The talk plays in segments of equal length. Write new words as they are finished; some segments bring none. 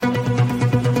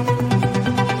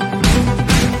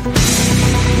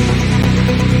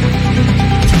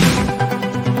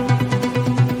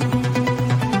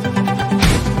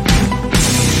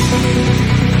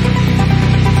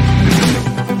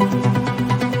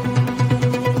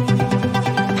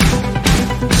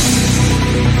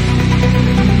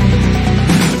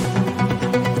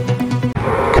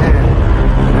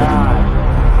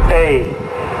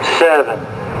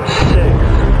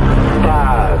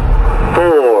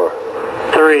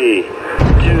3, 2,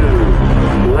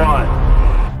 1.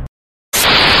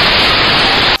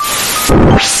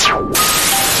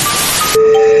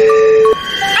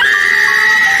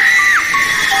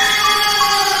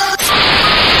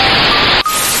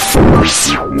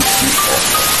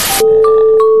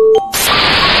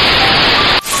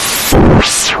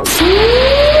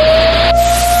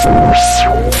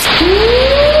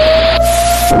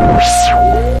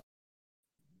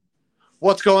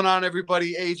 What's going on,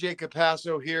 everybody? AJ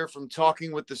Capasso here from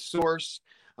Talking with the Source.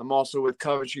 I'm also with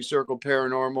Coventry Circle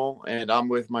Paranormal, and I'm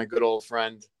with my good old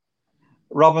friend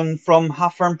Robin from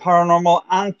GTeam Paranormal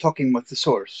and Talking with the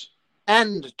Source.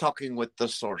 And Talking with the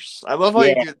Source. I love how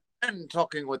you do that. And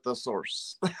Talking with the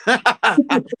Source.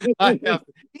 I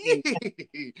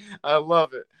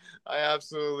love it. I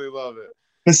absolutely love it.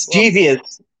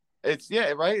 Mischievous.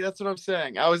 Yeah, right? That's what I'm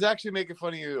saying. I was actually making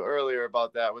fun of you earlier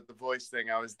about that with the voice thing.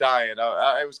 I was dying.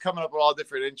 I was coming up with all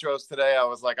different intros today. I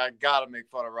was like, I got to make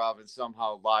fun of Robin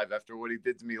somehow live after what he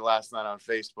did to me last night on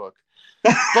Facebook.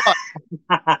 But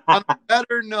on a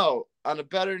better note,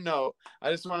 I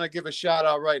just want to give a shout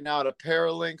out right now to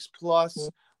Paralinks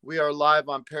Plus. We are live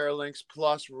on Paralinks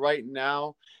Plus right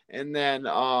now. And then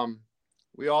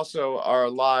we also are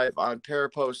live on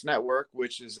Parapost Network,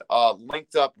 which is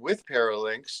linked up with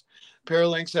Paralinks.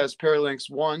 Paralinks has Paralinks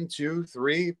 1, 2,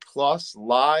 3 Plus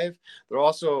live. They're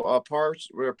also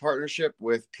we're a partnership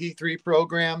with P3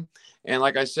 program. And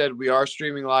like I said, we are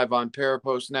streaming live on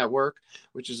Parapost Network,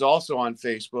 which is also on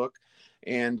Facebook.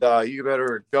 And you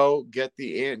better go get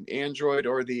the Android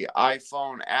or the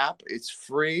iPhone app. It's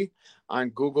free on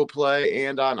Google Play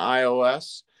and on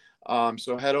iOS.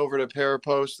 So head over to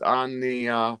Parapost on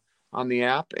the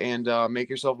app and make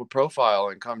yourself a profile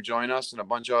and come join us and a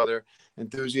bunch of other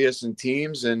enthusiasts and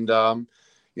teams and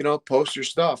post your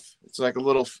stuff. It's like a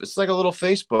little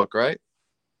Facebook, right?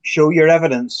 Show your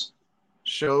evidence.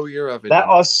 Show your evidence. Let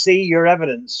us see your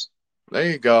evidence. There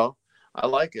you go. I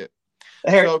like it.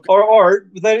 Here, or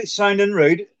without it sounding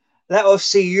rude, let us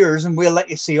see yours and we'll let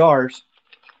you see ours.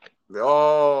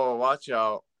 Oh, watch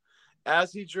out.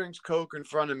 As he drinks Coke in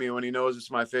front of me when he knows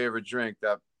it's my favorite drink,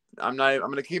 that I'm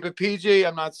going to keep it PG.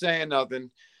 I'm not saying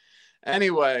nothing.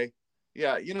 Anyway,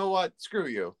 yeah, you know what? Screw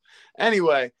you.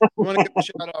 Anyway, we want to give a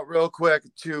shout out real quick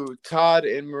to Todd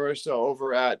and Marissa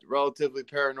over at Relatively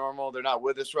Paranormal. They're not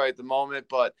with us right at the moment,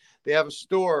 but they have a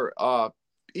store,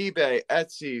 eBay,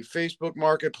 Etsy, Facebook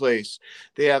Marketplace.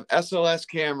 They have SLS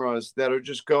cameras that are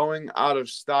just going out of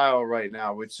style right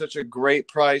now with such a great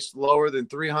price, lower than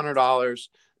 $300.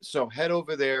 So head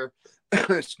over there.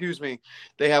 Excuse me.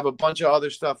 They have a bunch of other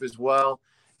stuff as well.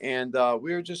 And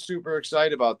we're just super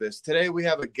excited about this. Today we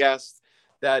have a guest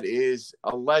that is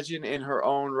a legend in her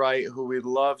own right who we'd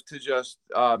love to just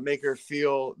make her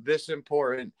feel this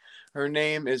important. Her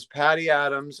name is Patty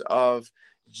Adams of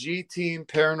GTeam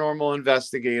Paranormal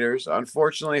Investigators.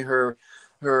 Unfortunately, her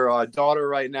daughter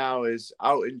right now is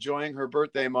out enjoying her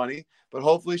birthday money, but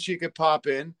hopefully she could pop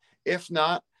in. If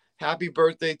not, happy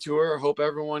birthday to her. Hope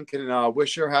everyone can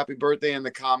wish her happy birthday in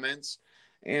the comments.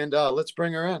 And let's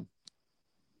bring her in.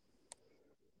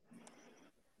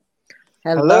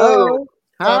 Hello.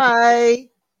 Hi.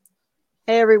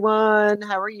 Hey, everyone.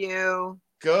 How are you?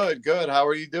 Good. How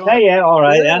are you doing? Hey, yeah, all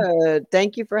right. Good. Yeah.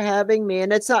 Thank you for having me.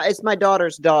 And it's my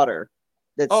daughter's daughter.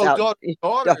 Daughter.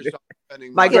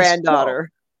 My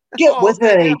granddaughter. Get with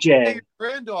it, AJ. Your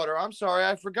granddaughter. I'm sorry,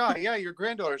 I forgot. Yeah, your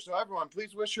granddaughter. So everyone,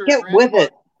 please wish her Get with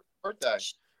it. Birthday.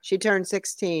 She turned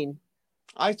 16.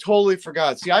 I totally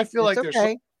forgot. See, I feel it's like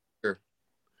okay. There's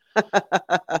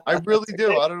I really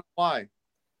do. I don't know why.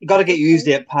 You got to get used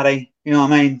to it, Patty. You know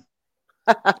what I mean?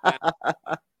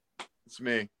 It's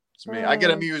me. I get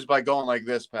amused by going like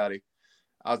this, Patty,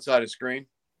 outside of screen.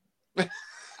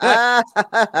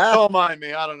 Don't mind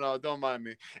me. I don't know. Don't mind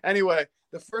me. Anyway,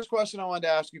 the first question I wanted to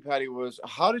ask you, Patty, was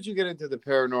how did you get into the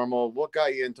paranormal? What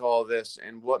got you into all this?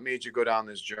 And what made you go down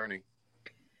this journey?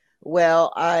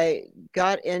 Well, I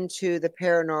got into the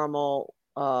paranormal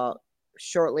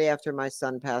shortly after my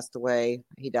son passed away.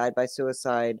 He died by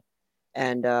suicide.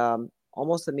 And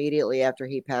almost immediately after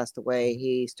he passed away,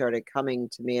 he started coming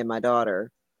to me and my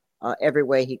daughter every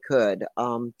way he could,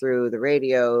 through the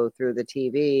radio, through the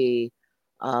TV,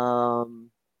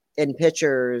 in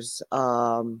pictures,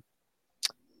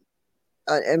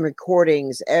 and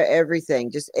recordings,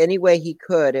 everything, just any way he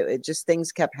could. It just,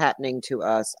 things kept happening to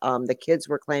us. The kids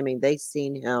were claiming they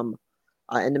seen him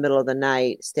in the middle of the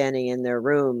night standing in their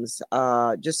rooms,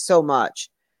 just so much.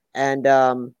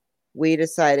 And we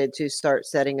decided to start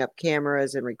setting up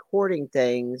cameras and recording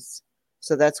things.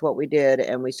 So that's what we did.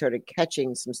 And we started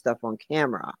catching some stuff on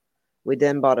camera. We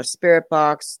then bought a spirit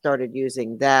box, started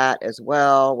using that as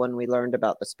well when we learned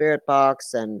about the spirit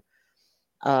box, and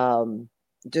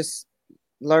just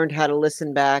learned how to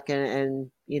listen back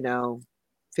and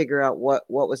figure out what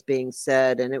was being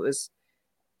said. And it was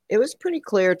pretty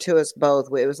clear to us both.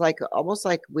 It was like almost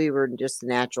like we were just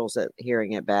naturals at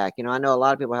hearing it back. I know a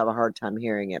lot of people have a hard time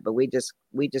hearing it, but we just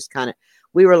kind of,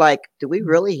 we were like, do we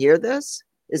really hear this?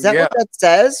 Is that Yeah. what that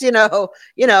says?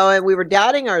 And we were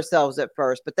doubting ourselves at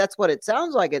first, but that's what it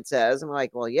sounds like it says. I'm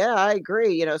like, well, yeah, I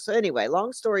agree. So anyway,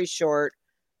 long story short,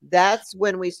 that's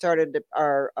when we started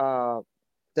the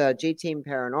GTeam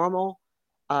Paranormal.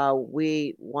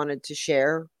 We wanted to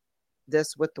share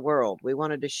this with the world. We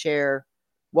wanted to share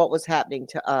what was happening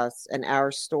to us and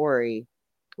our story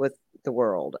with the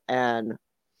world. And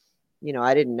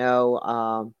I didn't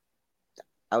know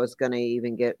I was going to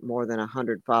even get more than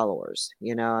 100 followers.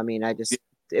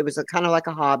 It was kind of like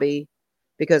a hobby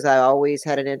because I always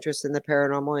had an interest in the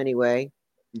paranormal anyway.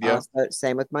 Yeah.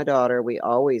 Same with my daughter. We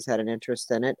always had an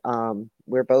interest in it.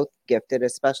 We're both gifted,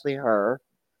 especially her.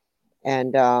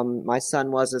 And my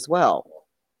son was as well.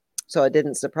 So it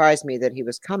didn't surprise me that he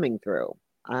was coming through.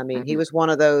 He was one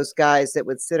of those guys that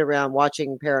would sit around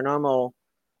watching paranormal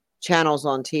channels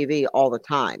on TV all the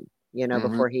time,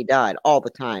 before he died, all the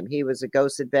time. He was a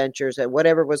Ghost Adventures and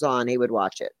whatever was on, he would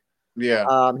watch it.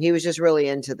 Yeah. He was just really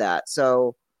into that.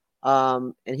 So,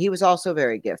 and he was also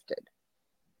very gifted.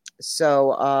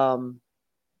 So,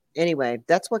 anyway,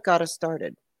 that's what got us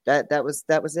started. That was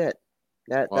it.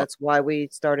 That's why we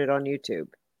started on YouTube.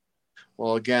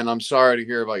 Well, again, I'm sorry to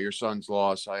hear about your son's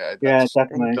loss. Yeah,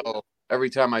 definitely. So every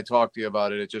time I talk to you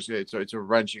about it, it's a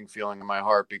wrenching feeling in my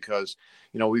heart because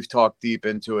we've talked deep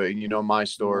into it, and my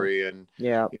story, and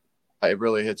Yeah, it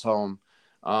really hits home.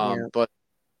 yeah. But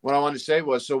what I wanted to say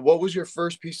was, so what was your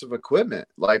first piece of equipment?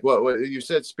 Like what you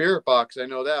said, spirit box. I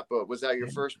know that, but was that your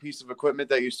first piece of equipment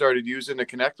that you started using to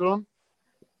connect with them?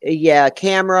 Yeah,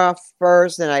 camera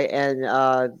first,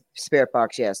 and spirit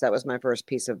box. Yes, that was my first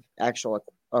piece of actual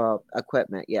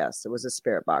equipment. Yes, it was a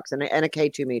spirit box and a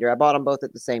K2 meter. I bought them both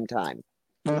at the same time.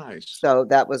 Nice. So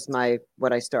that was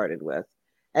what I started with,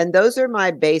 and those are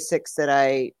my basics that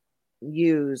I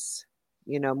use.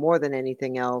 More than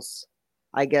anything else,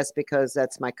 I guess because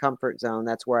that's my comfort zone.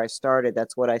 That's where I started.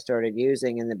 That's what I started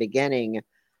using in the beginning.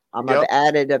 I've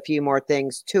added a few more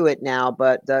things to it now,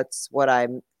 but that's what I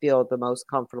feel the most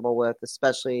comfortable with,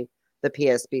 especially the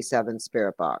PSB7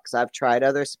 spirit box. I've tried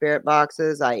other spirit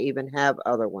boxes. I even have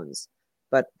other ones,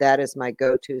 but that is my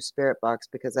go-to spirit box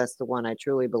because that's the one I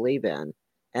truly believe in.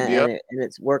 And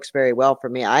it works very well for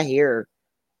me. I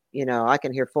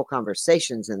can hear full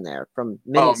conversations in there from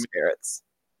many spirits.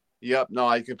 Yep. No,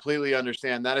 I completely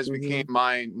understand. That has became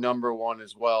my number one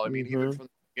as well. I mean, even from the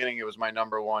beginning, it was my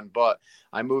number one, but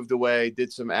I moved away,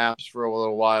 did some apps for a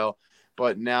little while,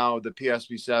 but now the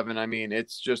PSB7, I mean,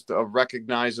 it's just a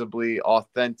recognizably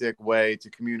authentic way to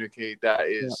communicate that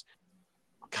is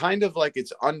kind of like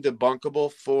it's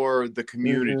undebunkable for the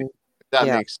community. If that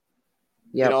makes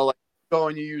sense. Like go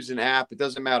and you use an app, it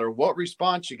doesn't matter what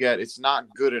response you get, it's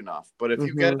not good enough. But if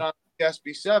you get it on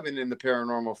PSB7 in the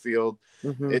paranormal field,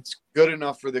 it's good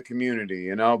enough for the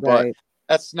community, but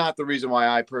that's not the reason why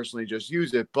I personally just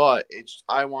use it, but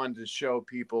I wanted to show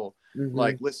people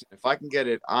like, listen, if I can get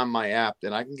it on my app,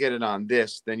 then I can get it on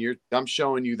this, then I'm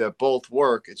showing you that both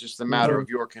work. It's just a matter of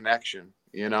your connection,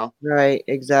 Right.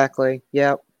 Exactly.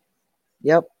 Yep.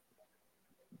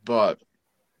 But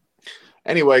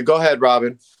anyway, go ahead,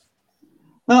 Robin.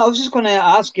 No, I was just going to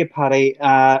ask you, Patty,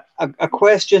 a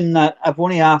question that I've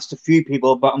only asked a few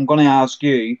people, but I'm going to ask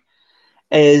you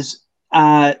is,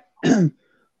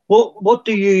 what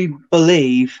do you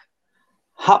believe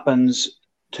happens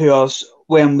to us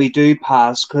when we do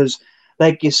pass? Because,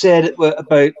 like you said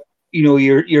about,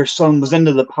 your son was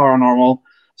into the paranormal,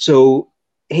 so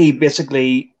he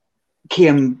basically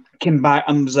came back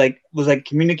and was like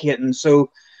communicating. So,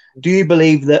 do you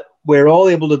believe that we're all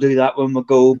able to do that when we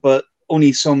go, but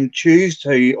only some choose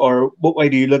to, or what way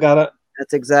do you look at it?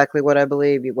 That's exactly what I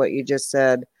believe. What you just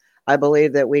said. I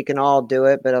believe that we can all do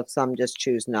it, but some just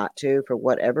choose not to for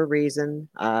whatever reason.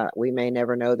 We may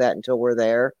never know that until we're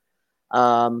there.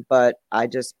 But I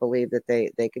just believe that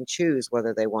they can choose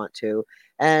whether they want to.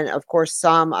 And of course,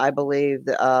 some I believe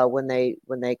that when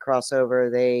they cross over,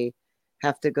 they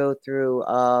have to go through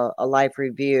a life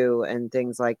review and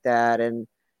things like that, and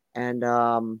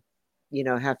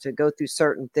have to go through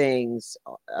certain things,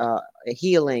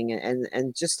 healing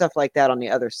and just stuff like that on the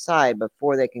other side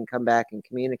before they can come back and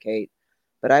communicate.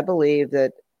 But I believe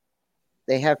that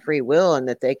they have free will and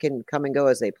that they can come and go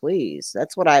as they please.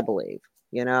 That's what I believe.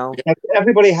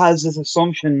 Everybody has this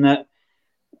assumption that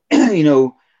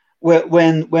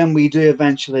when we do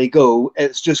eventually go,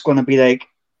 it's just going to be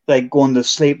like going to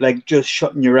sleep, like just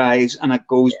shutting your eyes and it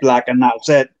goes black and that's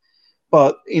it.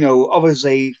 But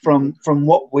obviously, from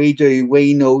what we do,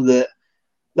 we know that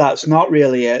that's not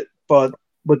really it. But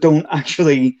we don't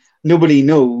actually. Nobody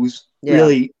knows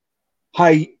really how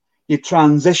you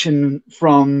transition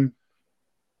from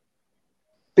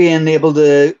being able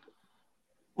to,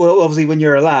 well, obviously when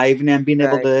you're alive, and then being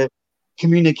able to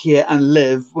communicate and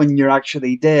live when you're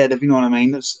actually dead. If you know what I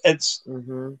mean, it's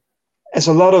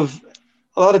a lot of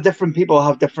different people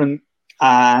have different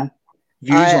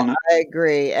views on it. I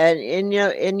agree, and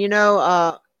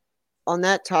on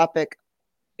that topic,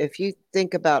 if you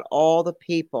think about all the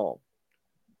people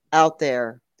out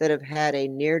there that have had a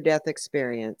near-death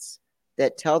experience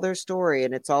that tell their story,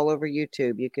 and it's all over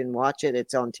YouTube. You can watch it.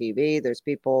 It's on TV. There's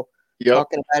people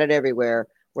talking about it everywhere,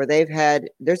 where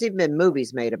there's even been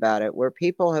movies made about it, where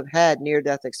people have had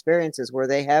near-death experiences where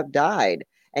they have died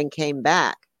and came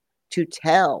back to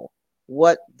tell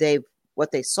what they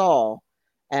saw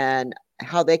and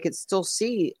how they could still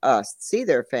see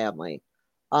their family,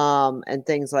 and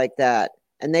things like that.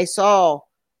 And they saw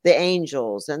the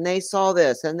angels, and they saw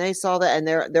this, and they saw that, and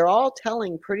they're all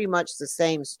telling pretty much the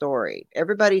same story.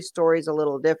 Everybody's story is a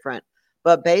little different,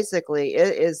 but basically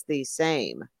it is the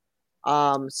same.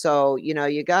 So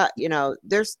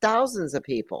there's thousands of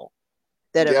people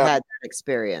that have had that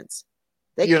experience.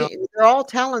 They're all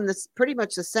telling this pretty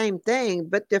much the same thing,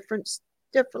 but different,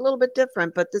 a little bit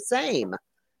different, but the same.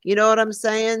 You know what I'm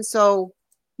saying? So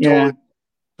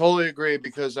Totally agree,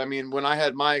 because I mean, when I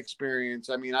had my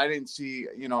experience, I mean, I didn't see,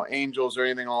 angels or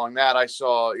anything along that. I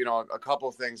saw, a couple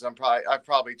of things. I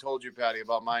probably told you, Patty,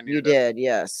 about mine. You did,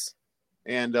 yes.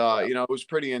 And it was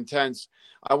pretty intense.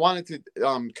 I wanted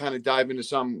to kind of dive into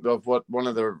some of what one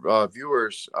of the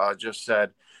viewers just said.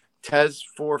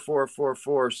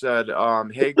 Tez4444 said,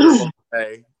 "Hey girl,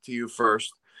 hey to you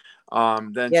first."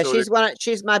 Then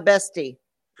she's my bestie,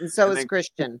 and so is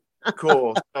Christian.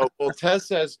 Cool. So, Tess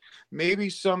says maybe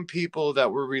some people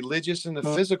that were religious in the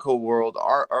physical world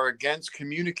are against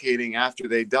communicating after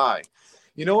they die.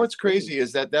 You know what's crazy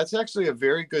is that's actually a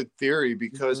very good theory,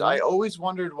 because I always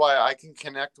wondered why I can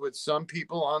connect with some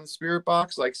people on the spirit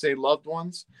box, like say loved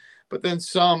ones, but then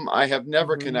some I have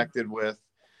never connected with,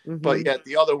 but yet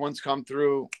the other ones come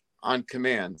through on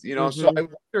command. So I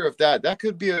wonder if that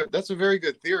could be that's a very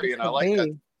good theory, and I like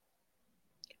that.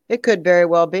 It could very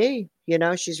well be.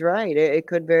 She's right. It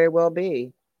could very well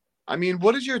be. I mean,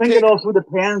 what is your take? I think it also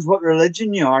depends what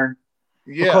religion you are.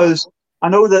 Yeah. Because I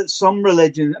know that some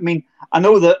religions, I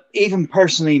know that even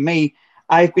personally me,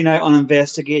 I've been out on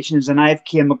investigations and I've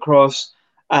came across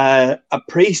a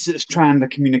priest that's trying to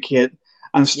communicate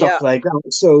and stuff like that.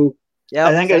 So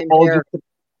I think I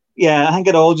think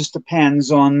it all just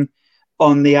depends on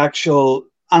the actual,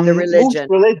 and the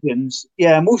religion.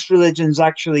 Most religions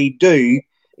actually do.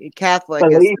 Catholic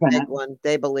is the big one.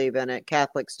 They believe in it.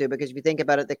 Catholics do, because if you think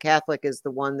about it, the Catholic is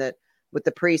the one that with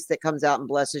the priest that comes out and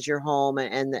blesses your home,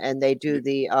 and they do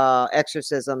the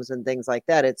exorcisms and things like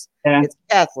that. It's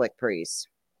Catholic priests.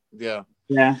 Yeah.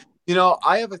 Yeah.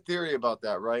 I have a theory about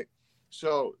that, right?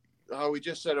 So how we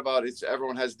just said about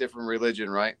everyone has different religion,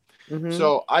 right?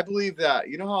 So I believe that,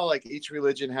 how like each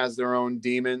religion has their own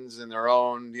demons and their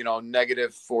own,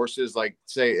 negative forces, like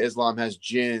say Islam has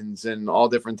jinns and all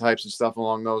different types of stuff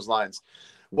along those lines.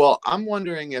 Well, I'm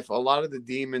wondering if a lot of the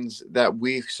demons that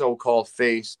we so-called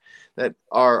face, that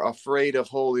are afraid of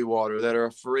holy water, that are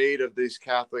afraid of these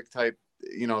Catholic type,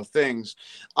 things,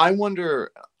 I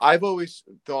wonder, I've always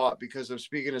thought, because of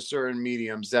speaking to certain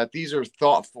mediums, that these are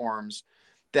thought forms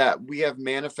that we have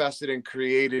manifested and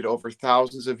created over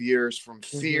thousands of years from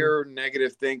fear,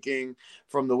 negative thinking,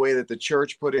 from the way that the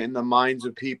church put it in the minds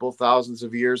of people thousands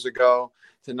of years ago,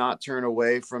 to not turn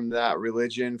away from that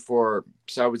religion for,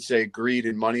 so I would say, greed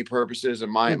and money purposes.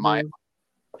 And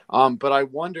but I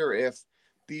wonder if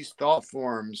these thought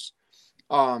forms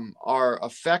are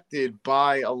affected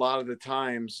by, a lot of the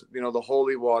times, the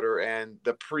holy water and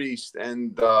the priest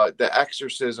and the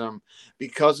exorcism,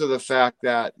 because of the fact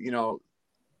that,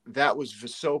 that was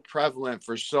so prevalent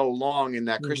for so long, and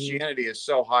that Christianity is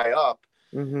so high up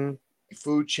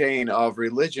food chain of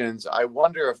religions. I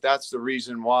wonder if that's the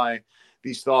reason why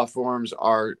these thought forms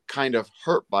are kind of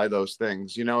hurt by those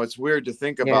things. It's weird to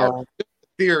think about.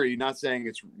 Theory, not saying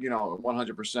it's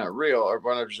 100% real or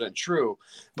 100% true,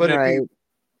 but if you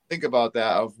think about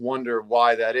that, I wonder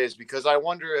why that is, because I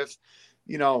wonder if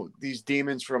these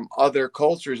demons from other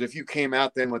cultures, if you came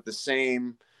at them with the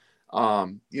same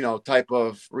type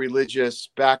of religious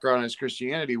background as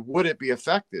Christianity, would it be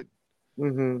affected?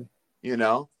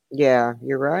 Yeah,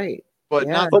 you're right. But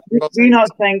do you not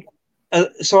think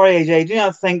sorry, AJ, do you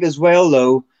not think as well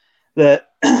though that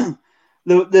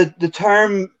the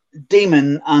term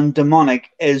demon and demonic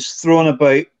is thrown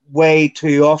about way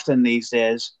too often these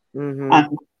days? Mm-hmm.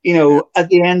 And Yeah. at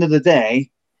the end of the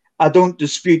day, I don't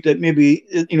dispute that maybe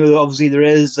obviously there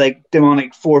is like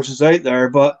demonic forces out there,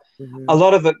 but a Mm-hmm.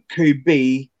 lot of it could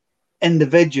be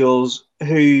individuals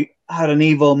who had an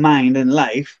evil mind in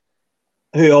life,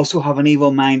 who also have an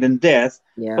evil mind in death,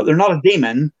 Yeah. but they're not a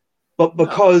demon. But No.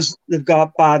 because they've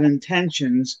got bad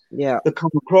intentions, Yeah. they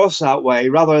come across that way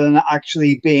rather than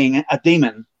actually being a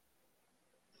demon.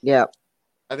 Yeah.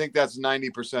 I think that's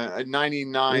 90%,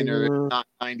 99 or Mm-hmm. not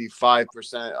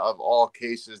 95% of all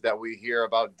cases that we hear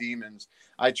about demons.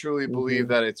 I truly believe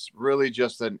Mm-hmm. that it's really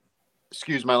just an,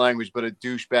 excuse my language, but a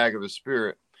douchebag of a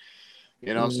spirit.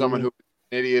 Someone Mm-hmm. who's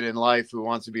an idiot in life who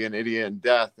wants to be an idiot in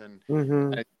death, and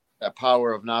Mm-hmm. that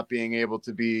power of not being able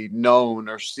to be known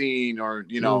or seen, or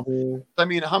Mm-hmm. I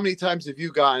mean, how many times have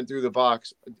you gotten through the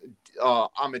box?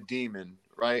 I'm a demon,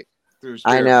 right? Through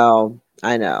I spirit. know.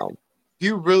 I know. Do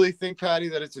you really think, Patty,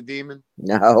 that it's a demon?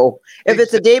 No. If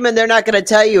it's a demon, they're not going to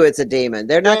tell you it's a demon.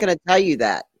 They're not going to tell you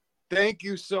that. Thank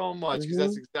you so much, because Mm-hmm.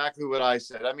 that's exactly what I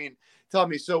said. I mean, tell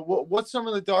me, so what's some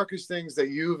of the darkest things that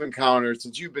you've encountered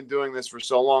since you've been doing this for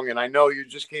so long? And I know you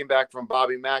just came back from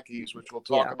Bobby Mackey's, which we'll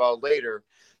talk Yeah. about later.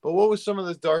 But what was some of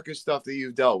the darkest stuff that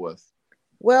you've dealt with?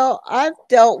 Well, I've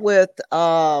dealt with,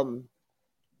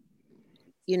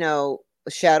 a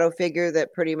shadow figure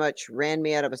that pretty much ran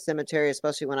me out of a cemetery,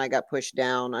 especially when I got pushed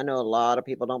down. I know a lot of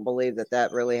people don't believe that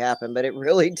really happened, but it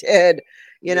really did.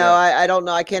 Yeah, I don't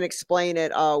know. I can't explain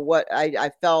it. What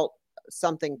I felt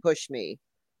something push me.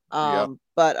 yeah.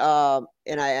 But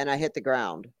and I hit the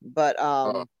ground. But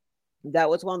Uh, that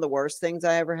was one of the worst things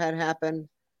I ever had happen.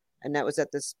 And that was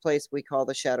at this place we call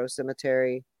the Shadow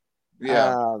Cemetery.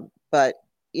 yeah. But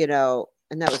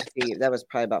and that was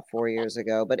probably about 4 years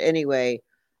ago. But anyway,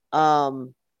 but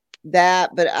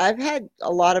I've had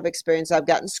a lot of experience. I've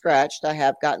gotten scratched. I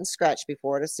have gotten scratched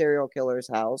before at a serial killer's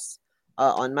house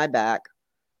on my back.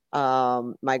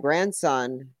 My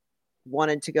grandson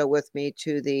wanted to go with me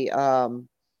to the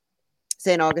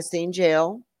St. Augustine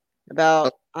jail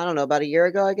about, I don't know, about a year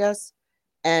ago, I guess.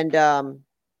 And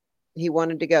he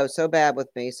wanted to go so bad with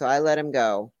me, so I let him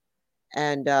go.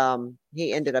 And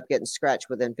he ended up getting scratched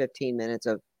within 15 minutes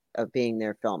of being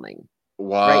there filming,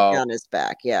 right Wow. down his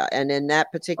back. Yeah. And in that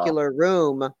Wow. particular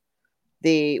room,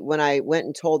 when I went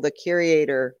and told the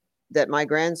curator that my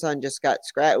grandson just got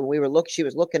scratched, and she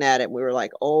was looking at it, and we were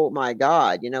like, oh my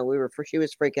God, she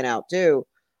was freaking out too.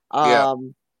 Yeah.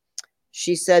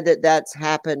 She said that's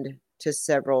happened to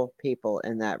several people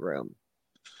in that room.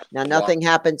 Now, Wow. nothing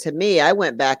happened to me. I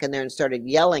went back in there and started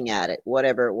yelling at it,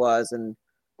 whatever it was, and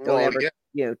don't Well, ever,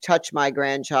 yeah. touch my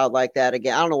grandchild like that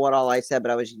again. I don't know what all I said,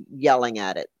 but I was yelling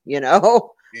at it. I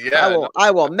Yeah. No.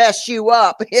 will mess you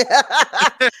up.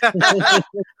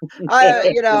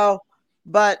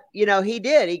 But he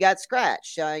did. He got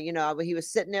scratched. He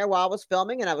was sitting there while I was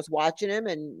filming, and I was watching him,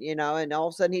 and all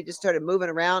of a sudden he just started moving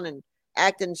around and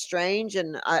acting strange.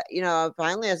 And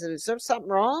finally I said, "Is there something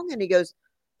wrong?" And he goes,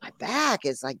 "My back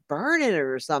is like burning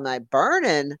or something." Like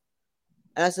burning.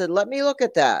 And I said, "Let me look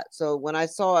at that." So when I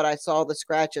saw it, I saw the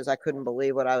scratches. I couldn't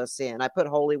believe what I was seeing. I put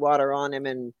holy water on him,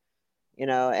 and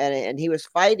and he was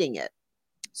fighting it.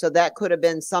 So that could have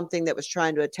been something that was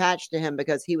trying to attach to him,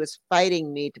 because he was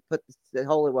fighting me to put the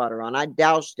holy water on. I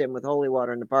doused him with holy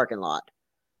water in the parking lot.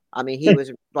 I mean, he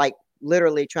was like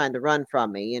literally trying to run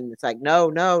from me. And it's like, no,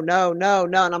 no, no, no,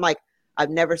 no. And I'm like, I've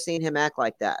never seen him act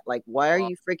like that. Like, why are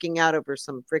you freaking out over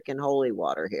some freaking holy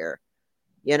water here?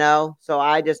 So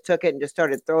I just took it and just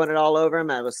started throwing it all over him.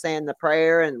 I was saying the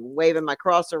prayer and waving my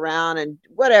cross around and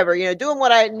whatever, doing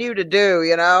what I knew to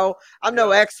do. I'm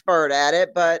no expert at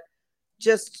it, but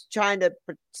just trying to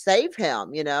save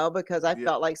him, because I Yeah.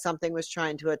 felt like something was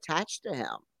trying to attach to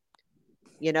him,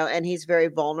 and he's very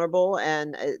vulnerable,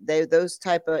 and those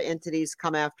type of entities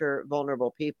come after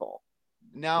vulnerable people,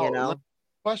 Now,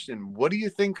 question: what do you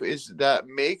think is that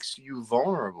makes you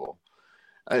vulnerable?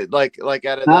 Like out of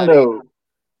that age? Nando,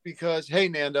 Because hey,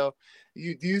 Nando,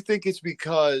 do you think it's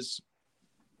because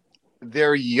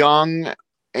they're young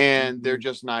and they're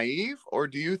just naive, or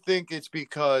do you think it's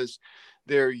because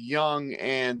they're young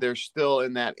and they're still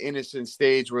in that innocent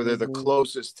stage where they're the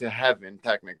closest to heaven?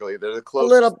 Technically, they're the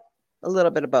closest. a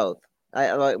little bit of both.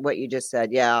 I like what you just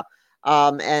said. Yeah. Yeah,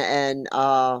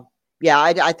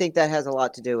 I think that has a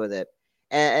lot to do with it.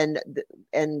 And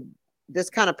this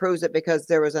kind of proves it, because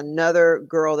there was another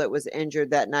girl that was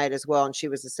injured that night as well, and she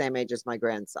was the same age as my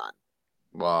grandson.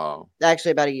 Wow.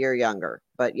 Actually about a year younger.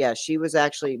 But yeah, she was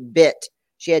actually bit.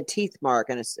 she had teeth mark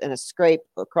and a scrape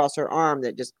across her arm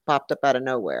that just popped up out of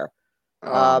nowhere.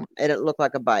 And it looked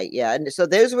like a bite. Yeah. And so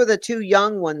those were the two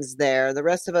young ones there. The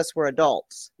rest of us were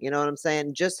adults. You know what I'm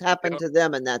saying? Just happened to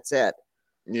them, and that's it.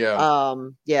 Yeah.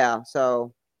 Yeah.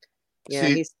 So yeah,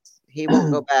 See, he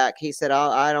won't go back. He said,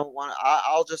 I don't want.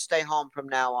 I'll just stay home from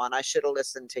now on. I should have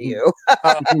listened to you.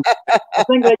 I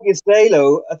think, like you say,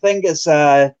 though, I think it's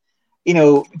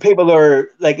people are,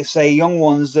 like you say, young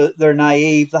ones. They're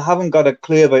naive. They haven't got a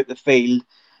clue about the field.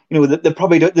 They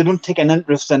probably don't take an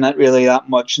interest in it really that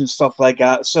much and stuff like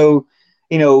that. So,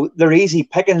 they're easy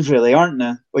pickings, really, aren't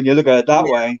they? When you look at it that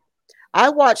way. I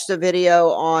watched a video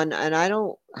on, and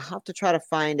I'll have to try to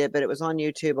find it, but it was on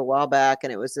YouTube a while back,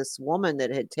 and it was this woman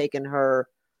that had taken her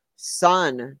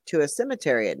son to a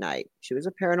cemetery at night. She was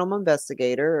a paranormal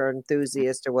investigator or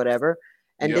enthusiast or whatever,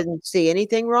 and didn't see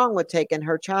anything wrong with taking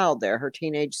her child there, her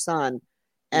teenage son.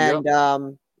 And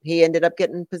he ended up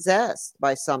getting possessed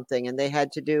by something, and they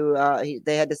had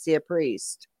to see a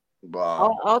priest.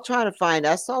 Wow. I'll try to find.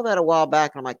 I saw that a while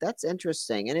back, and I'm like, that's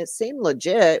interesting, and it seemed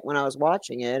legit when I was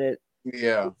watching it.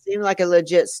 It seemed like a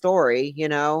legit story,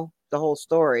 the whole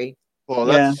story. Well,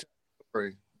 that's a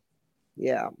story.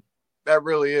 Yeah. That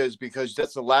really is, because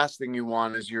that's the last thing you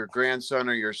want is your grandson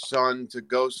or your son to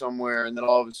go somewhere, and then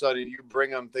all of a sudden you bring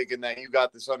them thinking that you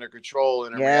got this under control,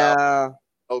 and in reality,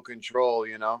 no control,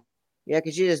 Yeah,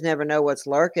 because you just never know what's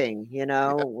lurking,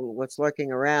 what's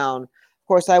lurking around. Of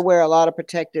course, I wear a lot of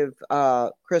protective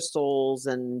crystals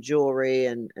and jewelry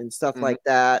and stuff like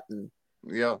that. And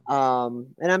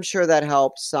and I'm sure that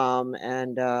helps some.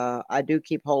 And I do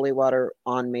keep holy water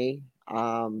on me.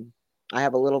 I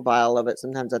have a little vial of it.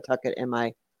 Sometimes I tuck it in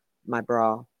my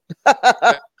bra.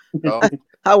 I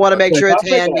want to make sure it's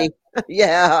handy.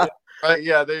 Yeah. Right.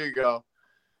 Yeah. There you go.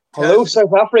 Hello,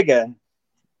 South Africa.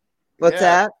 What's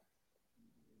that?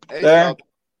 Hey, there.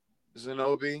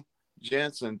 Zenobi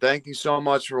Jansen, thank you so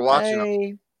much for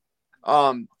watching.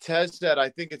 Hey. Tez said, I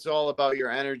think it's all about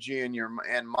your energy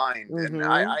and mind. And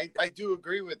I do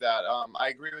agree with that. I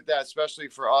agree with that, especially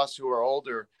for us who are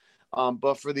older.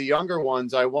 But for the younger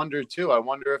ones, I wonder too. I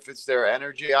wonder if it's their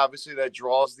energy, obviously, that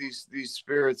draws these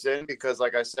spirits in, because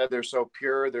like I said, they're so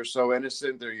pure, they're so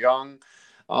innocent, they're young.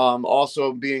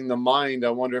 Also being the mind, I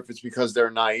wonder if it's because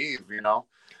they're naive,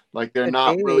 like they're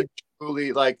not really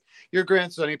truly, like your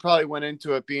grandson, he probably went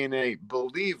into it being a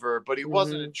believer, but he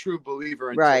wasn't a true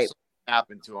believer until something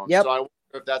happened to him. So I wonder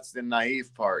if that's the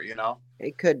naive part,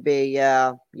 It could be,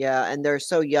 yeah. And they're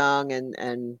so young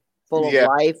and full of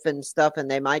life and stuff,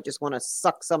 and they might just want to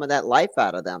suck some of that life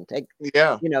out of them.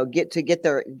 Give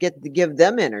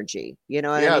them energy. You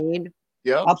know what I mean?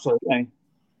 Yeah, absolutely.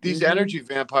 These energy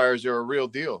vampires are a real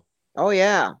deal. Oh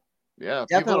yeah. Yeah,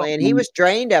 definitely. And he was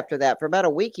drained after that. For about a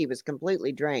week, he was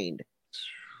completely drained.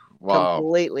 Wow.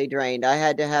 Completely drained. I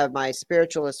had to have my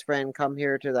spiritualist friend come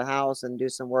here to the house and do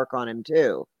some work on him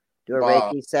too. Do a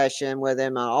Reiki session with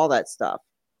him, all that stuff.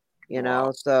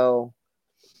 So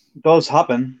it does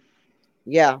happen.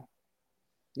 Yeah.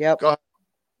 Yep. Go ahead.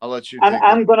 I'll let you.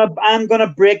 I'm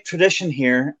gonna break tradition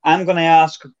here. I'm gonna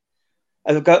ask.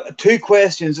 I've got two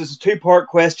questions. It's a two-part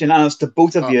question, and it's to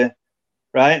both of you,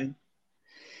 right?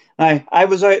 Now, I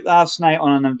was out last night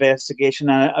on an investigation,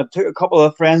 and I took a couple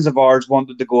of friends of ours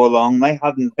wanted to go along. They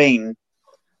hadn't been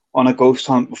on a ghost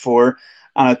hunt before,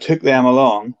 and I took them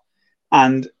along,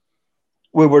 and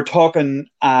we were talking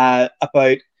about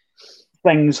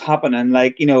things happening,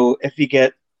 like if you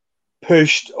get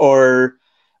pushed or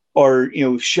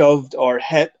shoved or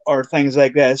hit or things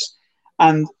like this,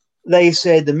 and they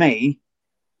said to me,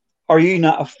 "Are you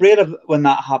not afraid of when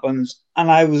that happens?" And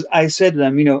I said to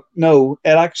them, no,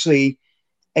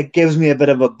 it gives me a bit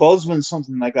of a buzz when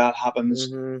something like that happens.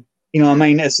 You know what I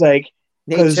mean? It's like,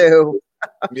 me too.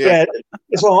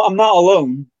 So I'm not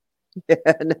alone.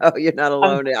 Yeah, no, you're not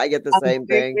alone. I get the same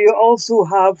thing. You also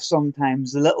have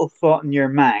sometimes a little thought in your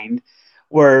mind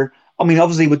where,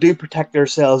 obviously we do protect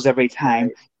ourselves every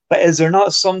time, but is there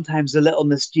not sometimes a little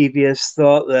mischievous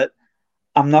thought that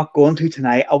I'm not going to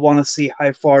tonight, I want to see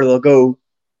how far they'll go?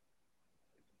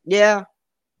 Yeah,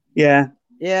 I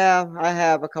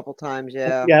have a couple times.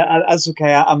 That's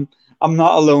okay. I'm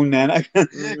not alone then,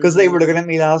 because they were looking at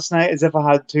me last night as if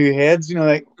I had two heads.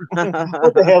 Like,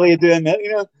 what the hell are you doing?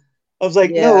 I was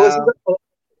like, no,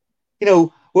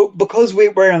 because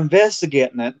we're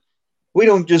investigating it. We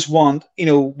don't just want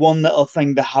one little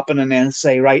thing to happen and then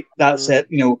say, right, that's it.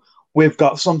 We've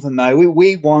got something now.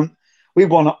 We want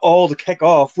it all to kick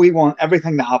off. We want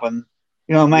everything to happen.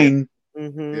 You know what I mean?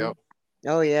 Yep.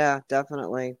 Oh yeah,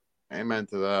 definitely. Amen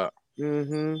to that.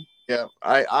 Yeah, Yeah,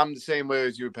 I'm the same way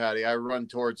as you, Patty. I run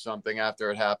towards something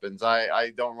after it happens.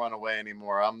 I don't run away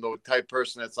anymore. I'm the type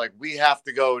person that's like, we have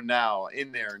to go now,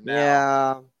 in there now.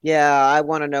 Yeah, yeah. I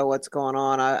want to know what's going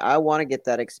on. I want to get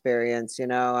that experience.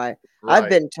 I've Right.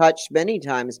 been touched many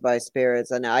times by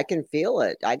spirits, and I can feel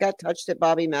it. I got touched at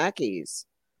Bobby Mackey's.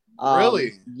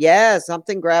 Really? Yeah,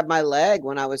 something grabbed my leg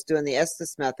when I was doing the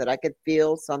Estes method. I could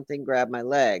feel something grab my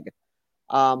leg.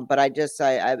 But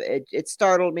it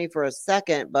startled me for a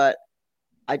second, but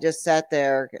I just sat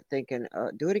there thinking,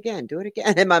 do it again, do it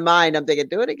again. In my mind, I'm thinking,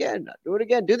 do it again, do it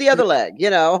again, do the other leg,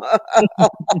 That's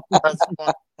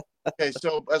fun. Okay,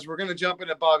 so as we're gonna jump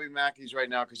into Bobby Mackey's right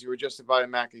now, because you were just at Bobby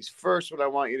Mackey's. First, what I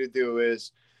want you to do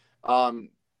is, um,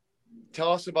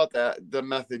 tell us about the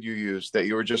method you used that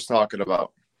you were just talking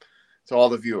about to all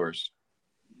the viewers.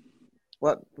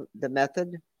 What the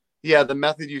method? Yeah, the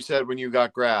method you said when you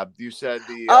got grabbed. You said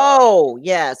the Oh,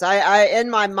 yes. I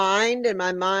in my mind,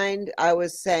 I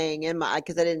was saying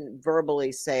because I didn't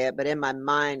verbally say it, but in my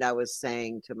mind, I was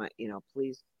saying to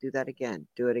please do that again,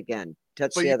 do it again,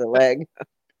 touch but the you other leg.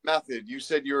 method. You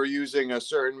said you were using a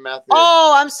certain method.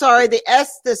 Oh, I'm sorry. The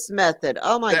Estes method.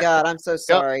 Oh my Yeah, God. I'm so yep.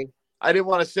 sorry. I didn't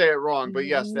want to say it wrong, but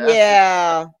yes, the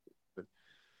Yeah.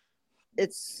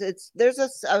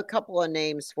 There's a couple of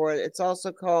names for it. It's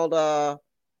also called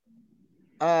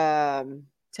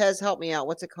Tez, help me out.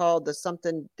 What's it called? The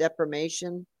something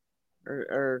deprivation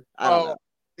or I don't know. I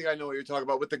think I know what you're talking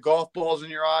about with the golf balls in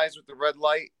your eyes with the red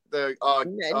light.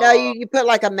 No, you put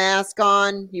like a mask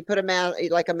on. You put a mask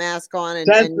like a mask on and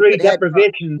you Sensory put headphones.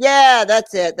 deprivation. Yeah,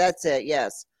 that's it. That's it.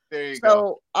 Yes. there you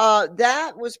go. So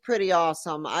that was pretty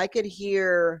awesome. I could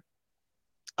hear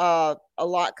a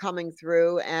lot coming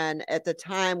through, and at the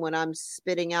time when I'm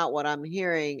spitting out what I'm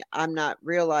hearing, I'm not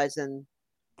realizing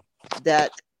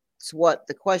that's what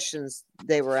the questions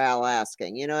they were all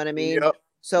asking. You know what I mean? Yep.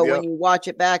 So Yep. when you watch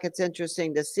it back, it's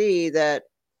interesting to see that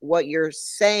what you're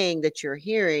saying that you're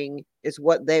hearing is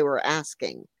what they were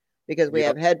asking, because we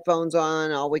Yep. have headphones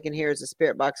on. All we can hear is the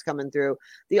spirit box coming through.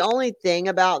 The only thing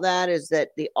about that is that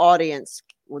the audience,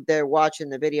 when they're watching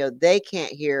the video, they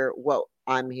can't hear what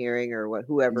I'm hearing or what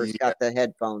whoever's Yeah. got the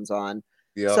headphones on.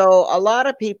 Yep. So a lot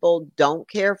of people don't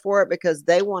care for it because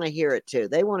they want to hear it too.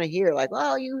 They want to hear like,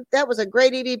 "Well, that was a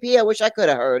great EVP. I wish I could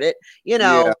have heard it." You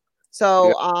Yeah. know.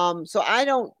 So I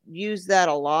don't use that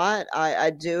a lot.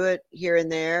 I do it here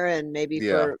and there, and maybe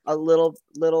Yeah. for a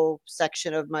little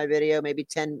section of my video, maybe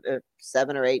 10,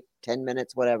 7 or 8, 10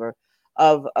 minutes, whatever,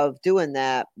 of doing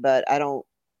that. But I don't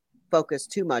focus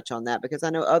too much on that because I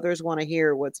know others want to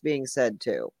hear what's being said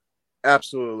too.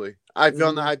 Absolutely. I've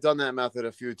done that. Mhm. I've done that method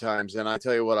a few times, and I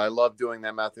tell you what, I love doing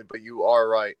that method. But you are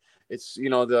right. It's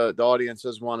the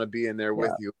audiences want to be in there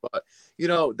with Yeah. you, but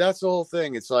that's the whole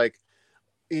thing. It's like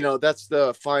that's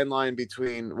the fine line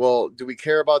between, well, do we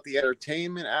care about the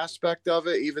entertainment aspect of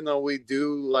it, even though we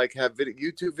do like have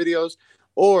YouTube videos,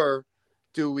 or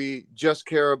do we just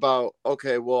care about,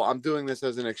 okay, well, I'm doing this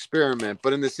as an experiment,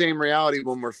 but in the same reality,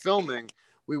 when we're filming,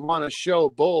 we want to show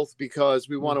both because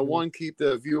we want to, Mhm. one, keep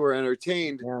the viewer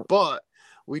entertained, Yeah. but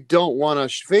we don't want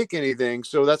to fake anything.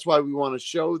 So that's why we want to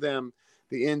show them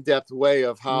the in-depth way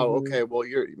of how, Mhm. okay, well,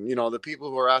 the people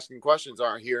who are asking questions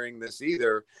aren't hearing this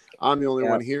either. I'm the only Yeah.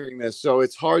 one hearing this. So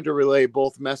it's hard to relay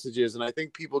both messages. And I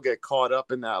think people get caught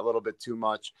up in that a little bit too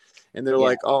much. And they're Yeah.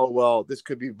 like, oh, well, this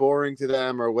could be boring to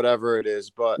them or whatever it is.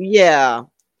 But Yeah.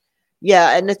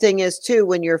 Yeah, and the thing is too,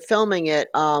 when you're filming it,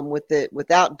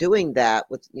 without doing that,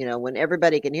 when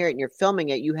everybody can hear it and you're filming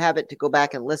it, you have it to go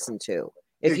back and listen to.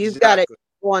 If you've got it exactly.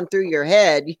 going through your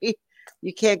head,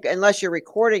 you can't unless you're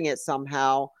recording it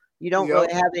somehow. You don't Yep.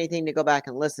 really have anything to go back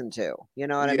and listen to. You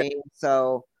know what I Yeah. mean?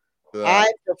 So That.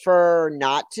 I prefer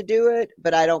not to do it,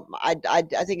 but I don't. I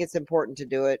think it's important to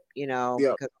do it. Yep.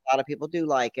 Because a lot of people do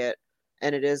like it,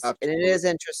 and it Absolutely. is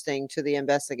interesting to the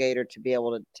investigator to be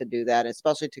able to do that,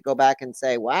 especially to go back and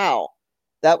say, "Wow,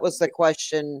 that was the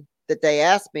question that they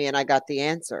asked me, and I got the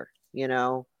answer."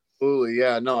 Absolutely.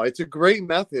 Yeah. No, it's a great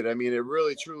method. I mean, it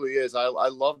really truly is. I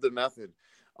love the method.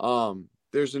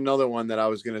 There's another one that I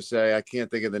was going to say. I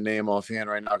can't think of the name offhand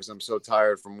right now because I'm so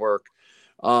tired from work.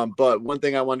 But one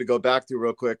thing I wanted to go back to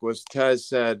real quick was Tez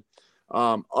said,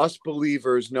 us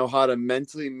believers know how to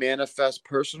mentally manifest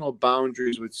personal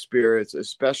boundaries with spirits,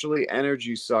 especially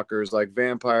energy suckers like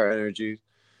vampire energy.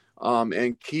 Yeah.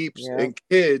 And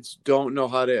kids don't know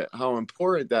how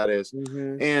important that is.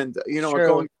 Mm-hmm. And True.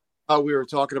 going how we were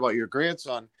talking about your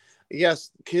grandson,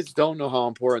 yes, kids don't know how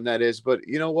important that is, but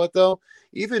you know what though,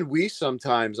 even we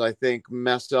sometimes, I think,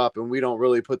 mess up and we don't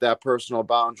really put that personal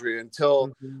boundary until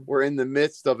Mm-hmm. we're in the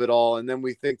midst of it all, and then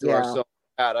we think to Yeah. ourselves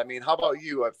that. I mean, how about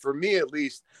you? For me, at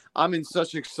least, I'm in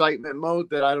such excitement mode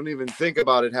that I don't even think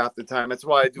about it half the time. That's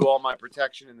why I do all my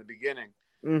protection in the beginning.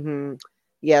 Mm-hmm.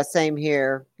 Yeah, same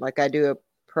here. Like I do a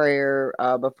prayer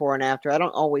before and after. I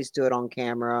don't always do it on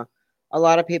camera. A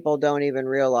lot of people don't even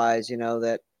realize,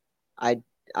 that I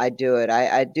I do it.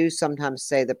 I do sometimes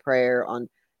say the prayer on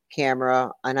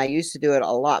camera, and I used to do it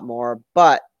a lot more.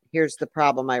 But here's the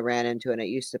problem I ran into, and it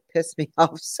used to piss me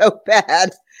off so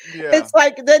bad. Yeah. It's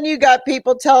like then you got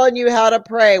people telling you how to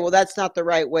pray. Well, that's not the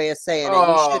right way of saying it.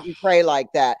 You Oh, shouldn't pray like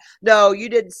that. No, you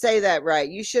didn't say that right.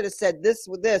 You should have said this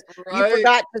with this. You right.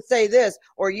 forgot to say this,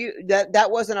 or that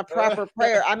wasn't a proper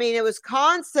prayer. I mean, it was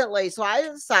constantly. So I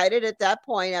decided at that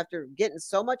point, after getting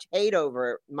so much hate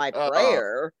over my Oh,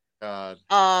 prayer, God.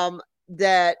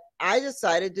 that I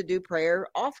decided to do prayer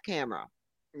off camera.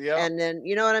 Yeah. And then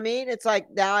you know what I mean? It's like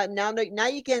now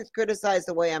you can't criticize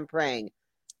the way I'm praying.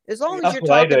 As long as Yeah. That's you're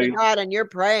what I talking to do. God and you're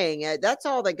praying, that's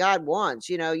all that God wants.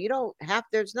 You don't have,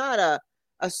 there's not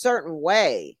a certain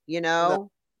way,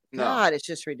 No. No. God, it's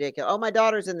just ridiculous. Oh, my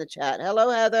daughter's in the chat. Hello,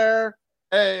 Heather.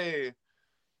 Hey.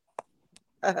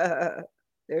 There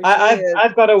she I've is.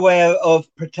 I've got a way of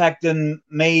protecting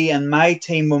me and my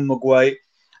team when we go out.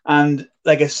 And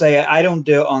like I say, I don't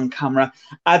do it on camera.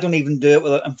 I don't even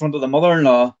do it in front of the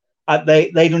mother-in-law.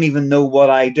 They don't even know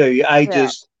what I do. I Yeah.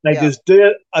 just I Yep. just do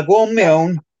it. I go on my Yep.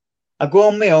 own. I go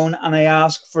on my own, and I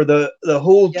ask for the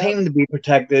whole Yep. team to be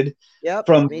protected Yep.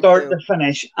 from Me start too. to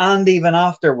finish, and even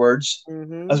afterwards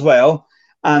Mm-hmm. as well.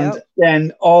 And Yep.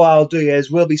 then all I'll do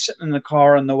is we'll be sitting in the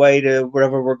car on the way to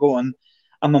wherever we're going,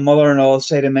 and my mother-in-law will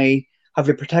say to me, "Have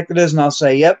you protected us?" And I'll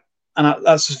say, "Yep." And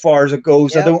that's as far as it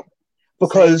goes. I Yep. don't, Same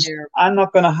because here. I'm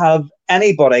not going to have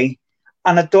anybody,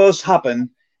 and it does happen,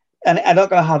 and I'm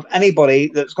not going to have anybody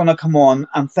that's going to come on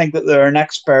and think that they're an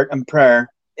expert in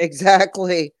prayer.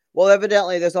 Exactly. Well,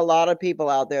 evidently, there's a lot of people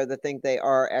out there that think they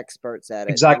are experts at it. I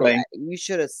mean, Exactly. you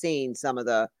should have seen some of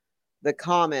the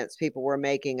comments people were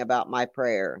making about my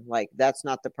prayer. Like, that's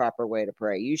not the proper way to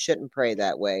pray. You shouldn't pray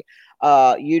that way.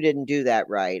 You didn't do that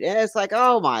right. And it's like,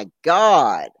 oh my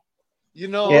God, You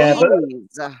know, Yeah, but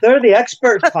please. they're the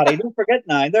experts, Patty. Don't forget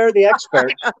now. They're the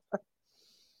experts.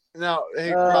 now,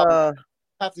 hey, Robin, Uh,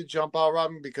 I have to jump out,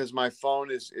 Robin, because my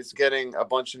phone is getting a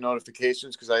bunch of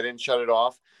notifications because I didn't shut it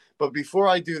off. But before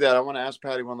I do that, I want to ask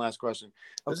Patty one last question.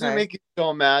 Doesn't it okay. make you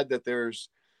so mad that there's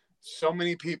so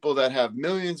many people that have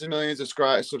millions and millions of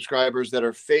subscribers that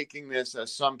are faking this,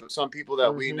 as some people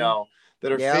that we Mm-hmm. know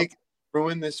that are Yep. fake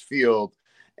ruin this field,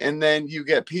 and then you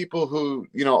get people who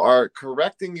are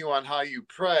correcting you on how you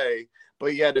pray,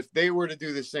 but yet if they were to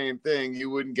do the same thing, you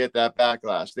wouldn't get that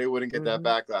backlash. They wouldn't get that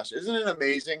Mm-hmm. backlash. Isn't it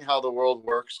amazing how the world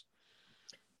works?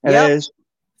 It Yep. is.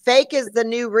 Fake is the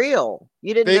new real.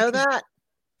 You didn't Fake know is that?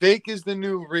 fake is the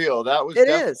new real. That was It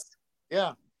definitely, is.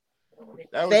 yeah,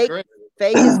 that was Fake great.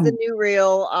 fake is the new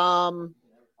real. And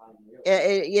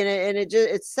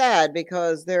it's sad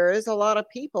because there is a lot of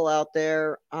people out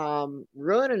there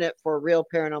ruining it for real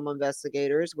paranormal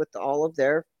investigators with all of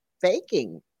their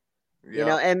faking.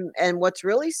 Yeah. And what's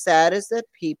really sad is that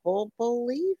people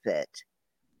believe it.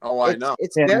 Oh, I know.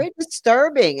 It's Yeah. very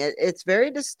disturbing. It's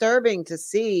very disturbing to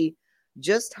see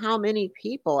just how many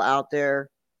people out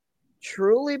there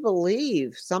truly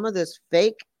believe some of this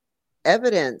fake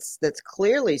evidence that's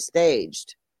clearly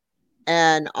staged.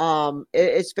 And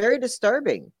it's very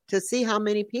disturbing to see how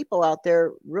many people out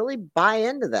there really buy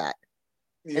into that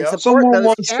and Yep. support Someone those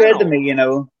once said to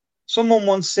channels. me, someone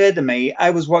once said to me,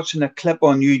 I was watching a clip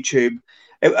on YouTube.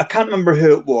 I can't remember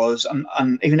who it was,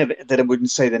 and even if it did, I wouldn't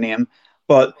say the name.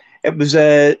 But it was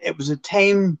a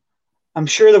team. I'm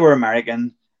sure they were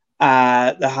American. They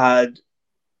had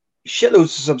shitloads of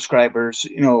subscribers,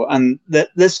 and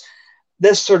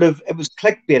this sort of it was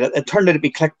clickbait. It turned out to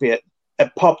be clickbait.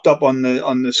 It popped up on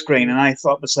the screen, and I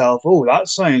thought to myself, "Oh, that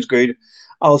sounds good.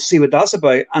 I'll see what that's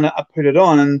about." And I put it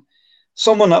on, and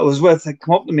someone that was with had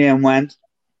come up to me and went,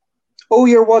 "Oh,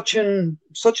 you're watching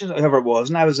such and whoever it was,"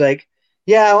 and I was like,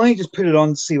 "Yeah, I only just put it on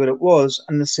to see what it was."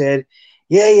 And they said,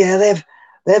 "Yeah, yeah,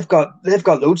 they've got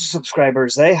loads of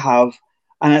subscribers. They have,"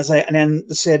 and it's like, and then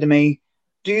they said to me,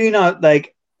 "Do you not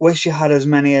like wish you had as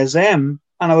many as them?"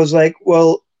 And I was like,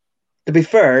 "Well, to be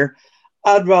fair,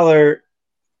 I'd rather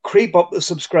creep up the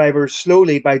subscribers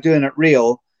slowly by doing it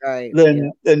real Right. Yeah.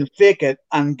 than fake it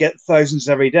and get thousands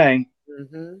every day."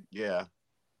 Mm-hmm. Yeah.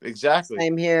 Exactly.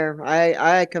 Same here.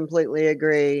 I completely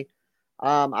agree.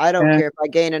 I don't Yeah, care if I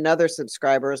gain another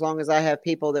subscriber as long as I have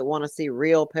people that want to see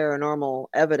real paranormal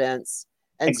evidence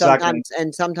and exactly.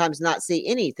 sometimes not see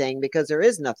anything because there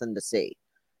is nothing to see.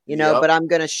 Yep. But I'm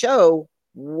going to show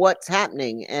what's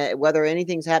happening, whether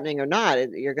anything's happening or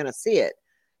not, you're going to see it.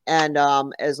 And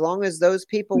as long as those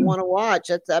people want to watch,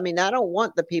 I don't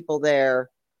want the people there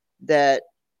that,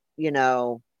 you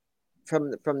know,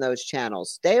 from those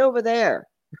channels. Stay over there.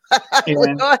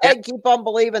 Yeah. Go ahead, keep on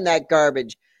believing that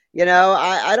garbage.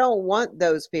 I don't want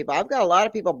those people. I've got a lot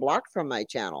of people blocked from my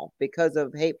channel because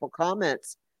of hateful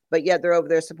comments, but yet they're over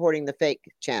there supporting the fake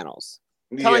channels.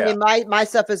 Telling me my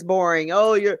stuff is boring.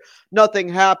 Oh, nothing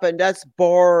happened. That's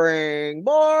boring.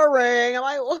 Boring. I'm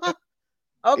like, well,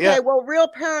 okay, well, real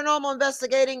paranormal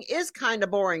investigating is kind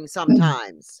of boring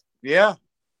sometimes. Yeah,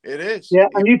 it is. Yeah,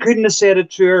 and you couldn't have said a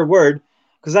truer word,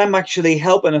 because I'm actually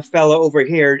helping a fellow over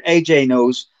here. AJ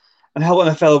knows. I'm helping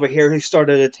a fellow over here who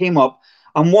started a team up.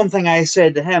 And one thing I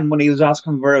said to him when he was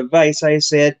asking for advice, I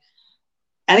said,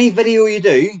 any video you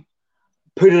do,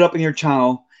 put it up on your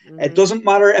channel. It doesn't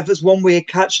matter if it's one way you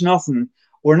catch nothing.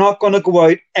 We're not going to go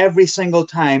out every single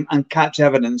time and catch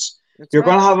evidence. You're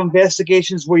going to have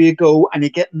investigations where you go and you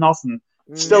get nothing.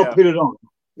 Still put it on.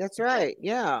 That's right.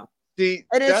 Yeah. See,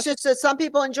 and it's just that some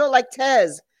people enjoy, like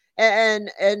Tez and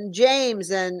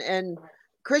James and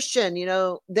Christian. I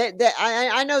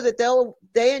know that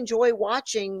they enjoy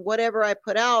watching whatever I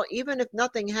put out, even if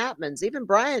nothing happens. Even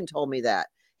Brian told me that.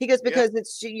 He goes, because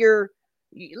it's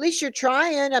at least you're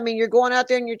trying. I mean, you're going out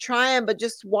there and you're trying, but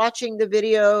just watching the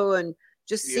video and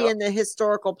just seeing the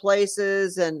historical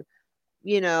places, and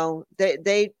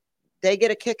they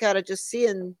get a kick out of just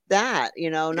seeing that,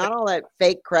 not all that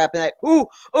fake crap and that ooh,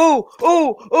 all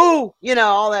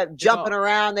that jumping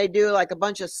around they do like a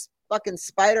bunch of fucking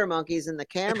spider monkeys in the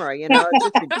camera. It's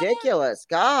just ridiculous.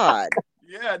 God.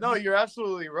 Yeah, no, you're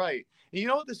absolutely right. You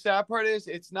know what the sad part is?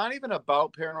 It's not even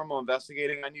about paranormal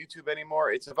investigating on YouTube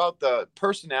anymore. It's about the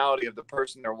personality of the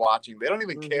person they're watching. They don't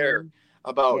even care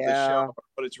about the show,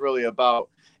 what it's really about.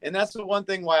 And that's the one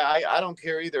thing why I don't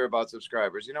care either about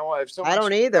subscribers. You know what? If someone I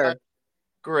don't either.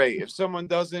 Great. If someone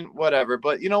doesn't, whatever.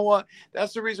 But you know what?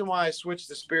 That's the reason why I switched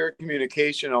to spirit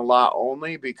communication a lot,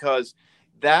 only because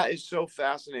that is so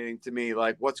fascinating to me.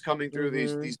 Like what's coming through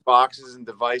these boxes and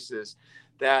devices,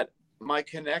 that my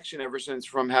connection ever since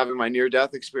from having my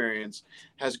near-death experience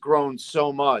has grown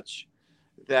so much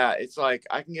that it's like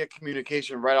I can get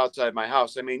communication right outside my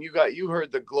house. I mean, you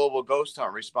heard the global ghost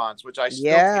hunt response, which I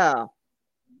still can't.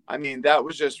 I mean, that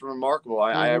was just remarkable.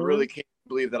 I really can't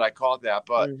believe that I caught that.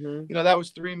 But, that was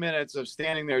 3 minutes of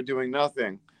standing there doing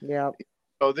nothing. Yeah.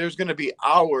 So there's going to be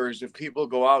hours if people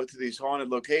go out to these haunted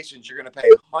locations. You're going to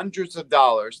pay hundreds of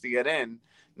dollars to get in,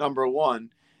 number one.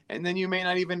 And then you may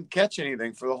not even catch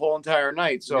anything for the whole entire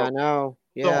night. So I know.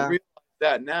 Yeah. Don't realize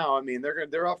that now. I mean,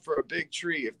 they're up for a big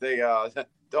treat if they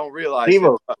don't realize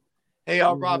it. Hey,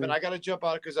 Robin, I gotta jump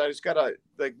out because I just gotta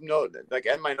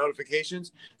end my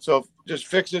notifications. So just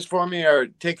fix this for me or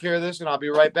take care of this, and I'll be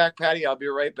right back, Patty. I'll be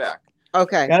right back.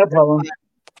 Okay. No problem.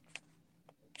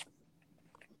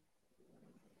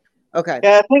 Okay.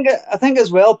 Yeah, I think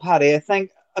as well, Patty.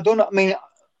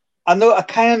 I know I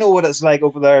kind of know what it's like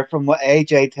over there from what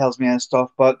AJ tells me and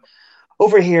stuff, but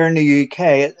over here in the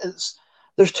UK,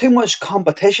 there's too much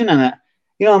competition in it.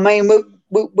 You know what I mean?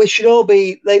 We should all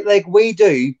be like we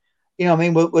do. You know what I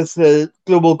mean? With the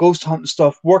global ghost hunting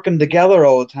stuff, working together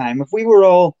all the time. If we were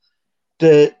all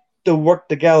to work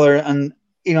together, and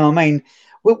you know what I mean,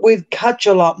 we'd catch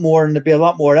a lot more and there'd be a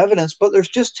lot more evidence. But there's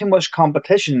just too much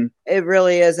competition. It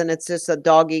really is, and it's just a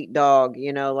dog eat dog.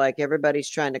 Like everybody's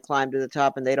trying to climb to the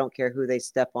top, and they don't care who they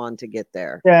step on to get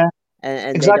there. Yeah,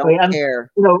 and exactly. They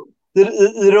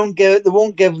don't care. They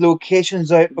won't give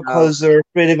locations out because they're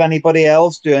afraid of anybody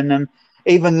else doing them,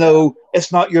 even though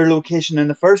it's not your location in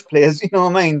the first place. You know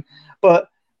what I mean? But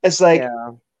it's like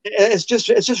it's just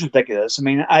ridiculous. I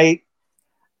mean, I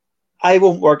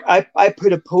won't work. I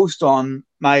put a post on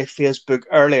my Facebook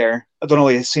earlier. I don't know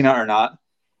if you've seen it or not,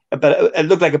 but it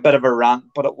looked like a bit of a rant,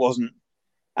 but it wasn't.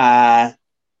 I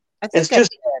think did.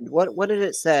 What did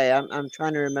it say? I'm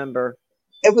trying to remember.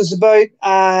 It was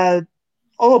about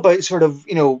all about sort of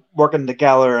working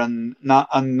together and not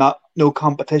no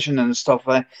competition and stuff.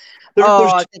 I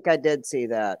think I did see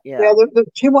that. Yeah, there's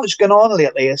too much going on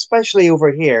lately, especially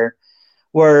over here,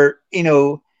 where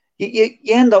you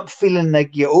end up feeling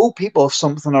like you owe people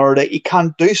something, or that you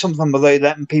can't do something without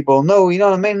letting people know. You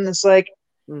know what I mean? It's like,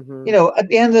 at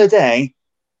the end of the day,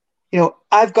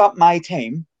 I've got my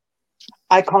team.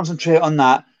 I concentrate on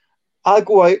that. I'll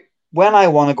go out when I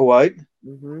want to go out.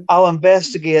 I'll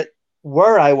investigate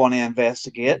where I want to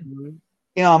investigate. You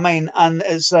know what I mean? And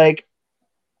it's like,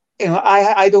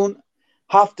 I don't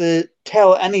have to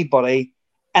tell anybody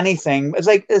anything. It's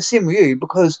like the same with you,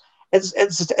 because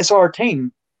it's our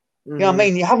team. You know what I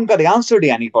mean? You haven't got to answer to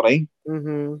anybody.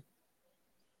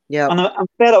 Yeah. And I'm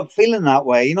fed up feeling that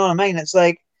way. You know what I mean? It's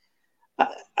like,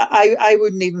 I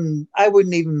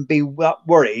wouldn't even be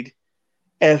worried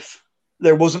if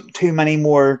there wasn't too many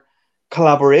more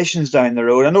collaborations down the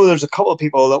road. I know there's a couple of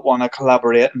people that want to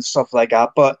collaborate and stuff like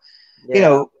that, but you Yeah.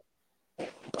 know,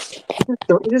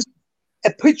 it just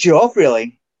it puts you off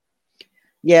really.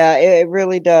 Yeah, it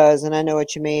really does. And I know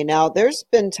what you mean. Now, there's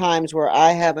been times where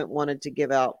I haven't wanted to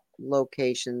give out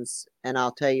locations, and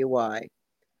I'll tell you why.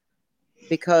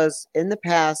 Because in the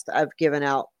past, I've given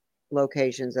out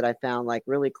locations that I found like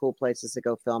really cool places to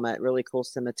go film at, really cool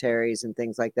cemeteries and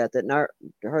things like that that not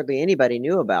hardly anybody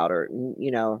knew about, or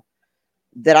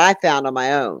that I found on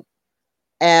my own,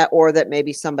 or that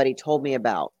maybe somebody told me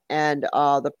about. And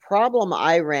the problem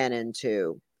I ran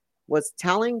into was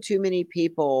telling too many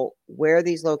people where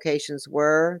these locations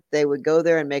were. They would go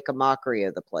there and make a mockery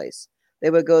of the place. They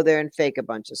would go there and fake a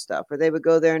bunch of stuff, or they would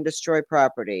go there and destroy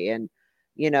property and,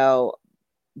 you know,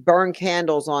 burn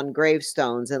candles on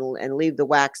gravestones and leave the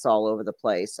wax all over the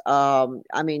place. I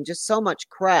mean, just so much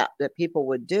crap that people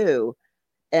would do,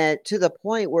 and to the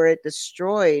point where it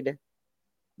destroyed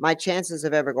my chances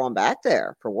of ever going back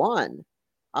there, for one.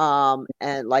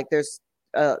 And like there's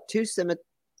two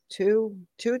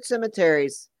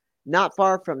cemeteries not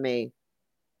far from me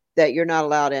that you're not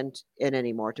allowed in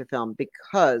anymore to film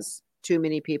because too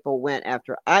many people went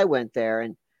after I went there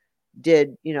and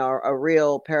did, a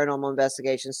real paranormal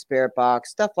investigation, spirit box,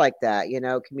 stuff like that,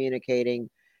 communicating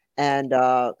and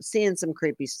seeing some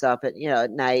creepy stuff at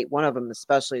night. One of them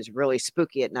especially is really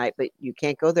spooky at night, but you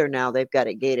can't go there now. They've got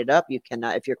it gated up. You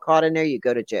cannot, if you're caught in there, you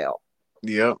go to jail.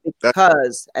 Yeah.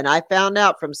 Because, and I found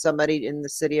out from somebody in the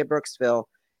city of Brooksville,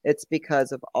 it's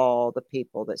because of all the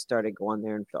people that started going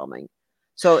there and filming.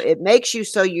 So it makes you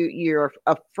so you're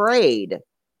afraid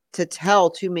to tell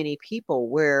too many people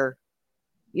where,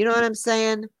 you know what I'm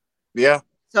saying? Yeah.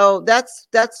 So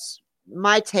that's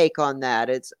my take on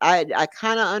that. I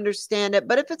kind of understand it,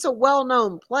 but if it's a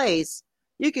well-known place,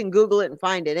 you can Google it and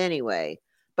find it anyway.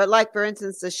 But like for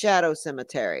instance, the Shadow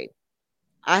Cemetery.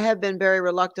 I have been very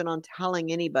reluctant on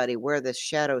telling anybody where this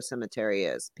Shadow Cemetery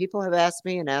is. People have asked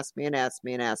me and asked me and asked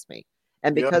me and asked me.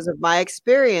 And Yeah. because of my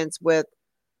experience with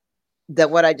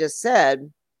what I just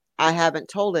said, I haven't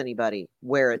told anybody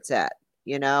where it's at,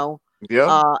 you know?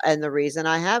 Yeah. And the reason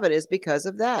I have it is because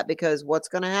of that. Because what's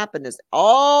going to happen is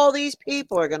all these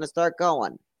people are going to start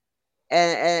going,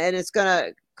 and it's going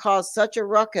to cause such a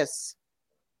ruckus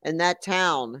in that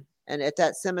town and at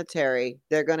that cemetery.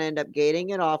 They're going to end up gating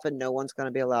it off, and no one's going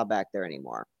to be allowed back there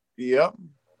anymore. Yep.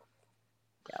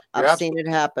 Yeah, I've seen it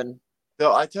happen.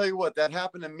 So I tell you what, that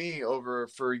happened to me over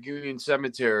for Union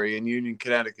Cemetery in Union,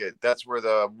 Connecticut. That's where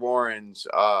the Warrens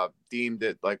deemed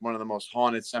it like one of the most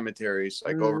haunted cemeteries,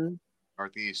 like over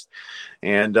Northeast.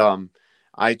 And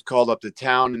I called up the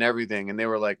town and everything, and they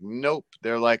were like, "Nope."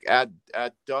 They're like, at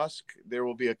dusk, there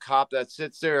will be a cop that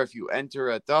sits there if you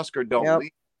enter at dusk or don't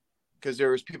leave, because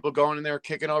there was people going in there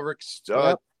kicking over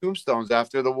tombstones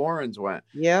after the Warrens went.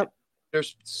 Yep.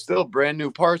 There's still brand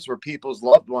new parts where people's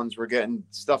loved ones were getting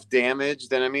stuff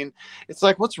damaged. And I mean, it's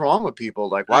like, what's wrong with people?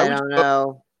 Like, why I would don't you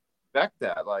know. expect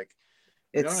that? Like,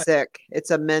 it's sick.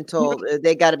 It's a mental,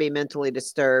 they got to be mentally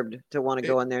disturbed to want to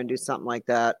go in there and do something like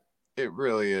that. It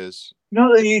really is. You know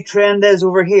what the new trend is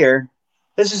over here?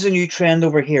 This is a new trend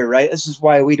over here, right? This is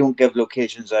why we don't give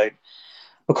locations out.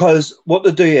 Because what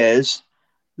they do is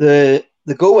they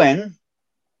go in,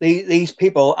 these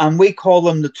people, and we call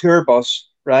them the tour bus,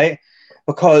 right?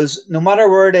 Because no matter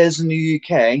where it is in the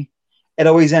UK, it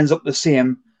always ends up the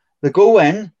same. They go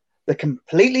in, they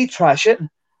completely trash it,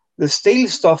 they steal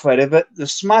stuff out of it, they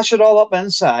smash it all up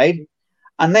inside,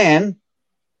 and then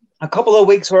a couple of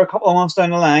weeks or a couple of months down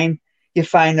the line, you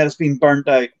find that it's been burnt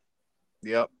out.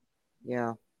 Yep.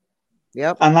 Yeah.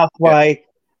 Yep. And that's why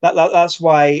that's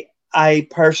why I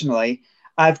personally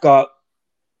I've got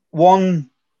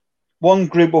one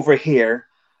group over here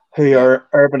who are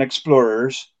urban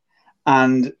explorers,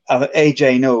 and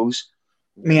AJ knows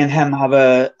me and him have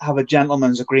a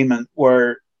gentleman's agreement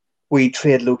where we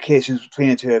trade locations between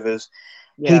the two of us.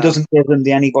 He doesn't give them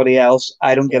to anybody else.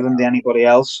 I don't give them to anybody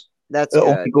else. That's It'll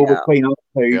good. only go between us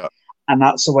two, and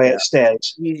that's the way it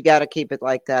stays. You got to keep it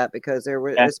like that, because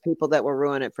there's people that will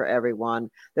ruin it for everyone.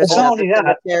 There's It's not only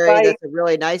that, cemetery that's a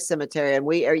really nice cemetery,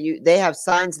 and they have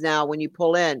signs now when you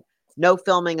pull in, no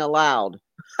filming allowed.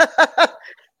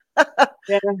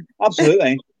 Yeah,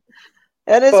 absolutely.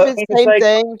 And it's been the same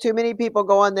thing. Too many people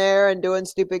going there and doing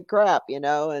stupid crap, and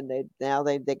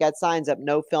they got signs up,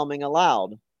 no filming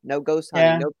allowed, no ghost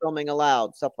hunting, no filming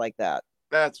allowed, stuff like that.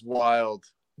 That's wild.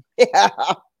 Yeah.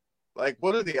 Like,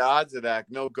 what are the odds of that?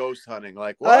 No ghost hunting.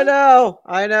 Like, what?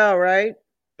 I know, right?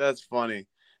 That's funny.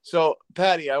 So,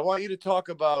 Patty, I want you to talk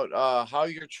about how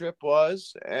your trip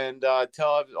was and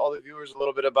tell all the viewers a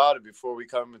little bit about it before we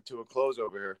come to a close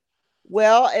over here.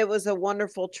 Well, it was a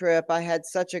wonderful trip. I had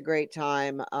such a great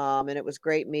time. And it was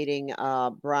great meeting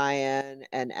Brian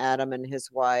and Adam and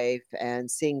his wife and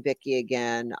seeing Vicky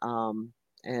again,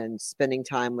 and spending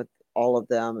time with all of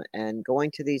them and going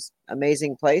to these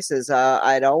amazing places.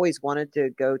 I'd always wanted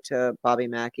to go to Bobby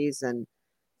Mackey's and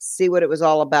see what it was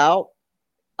all about.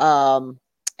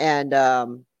 And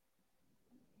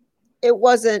It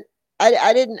wasn't,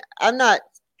 I'm not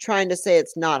trying to say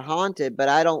it's not haunted, but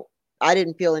I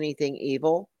didn't feel anything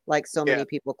evil like so Yeah. many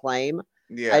people claim. I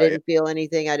Yeah. didn't feel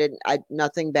anything.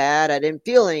 Nothing bad. I didn't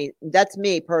feel any. That's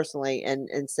me personally.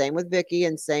 And same with Vicky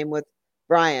and same with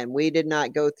Brian. We did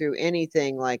not go through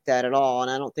anything like that at all.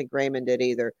 And I don't think Raymond did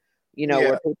either. You know,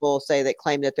 Yeah. where people say that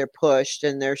claim that they're pushed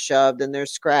and they're shoved and they're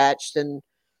scratched and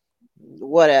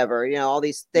whatever, all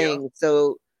these Yeah. things.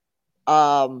 So,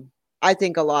 I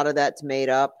think a lot of that's made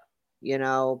up,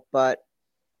 but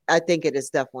I think it is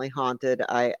definitely haunted.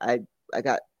 I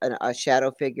got a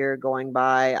shadow figure going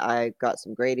by. I got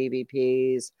some great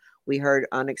EVPs. We heard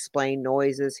unexplained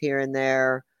noises here and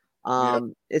there. Yeah.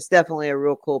 It's definitely a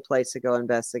real cool place to go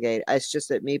investigate. It's just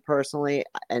that me personally,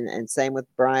 and same with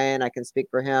Brian, I can speak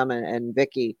for him and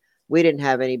Vicky. We didn't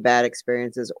have any bad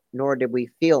experiences, nor did we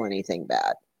feel anything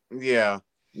bad. Yeah.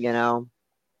 You know,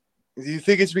 Do you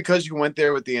think it's because you went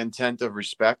there with the intent of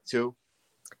respect too?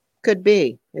 could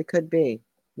be. It could be.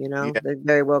 Yeah. It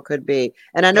very well could be.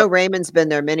 And I know Raymond's been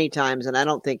there many times, and I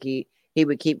don't think he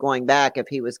would keep going back if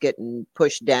he was getting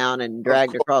pushed down and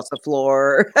dragged across the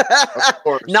floor,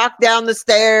 knocked down the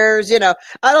stairs. I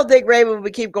don't think Raymond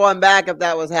would keep going back if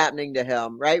that was happening to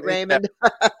him, right, Raymond?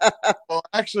 Yeah. Well,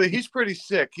 actually, he's pretty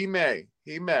sick. He may.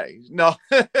 No.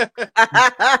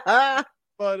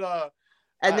 But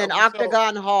and then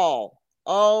Octagon Hall.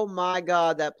 Oh my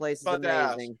God, that place is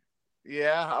amazing.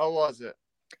 Yeah, how was it?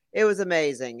 It was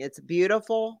amazing. It's a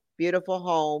beautiful, beautiful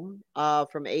home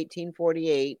from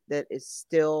 1848 that is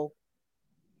still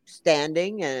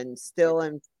standing and still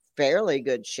in fairly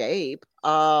good shape.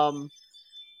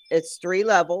 It's 3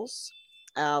 levels,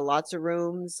 lots of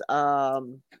rooms.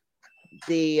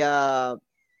 The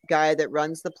guy that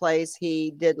runs the place,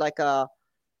 he did like a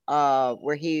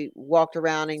where he walked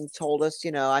around and told us,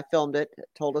 I filmed it,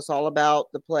 told us all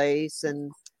about the place and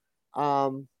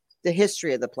the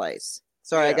history of the place.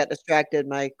 Sorry, I got distracted.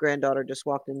 My granddaughter just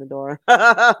walked in the door.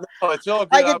 Oh, it's all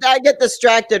good. I get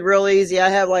distracted real easy.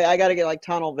 I got to get like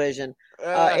tunnel vision.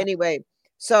 Anyway,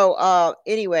 so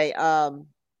you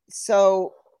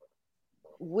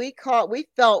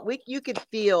could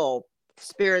feel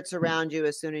spirits around you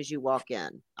as soon as you walk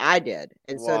in. I did,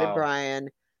 and so did Brian.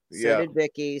 So did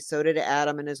Vicky. So did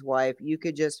Adam and his wife. You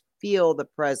could just feel the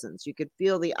presence. You could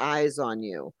feel the eyes on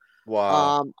you.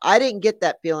 Wow. I didn't get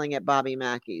that feeling at Bobby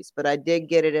Mackey's, but I did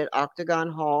get it at Octagon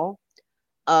Hall.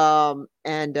 You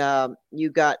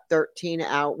got 13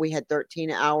 out. We had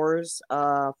 13 hours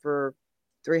for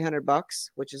 $300,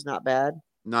 which is not bad.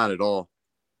 Not at all.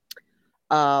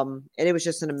 And it was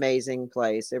just an amazing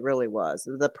place. It really was.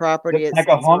 The property it's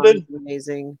mega haunted.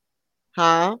 Amazing.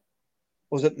 Huh?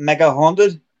 Was it mega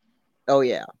haunted? Oh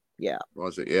yeah. Yeah.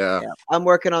 Was it? Yeah. I'm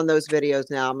working on those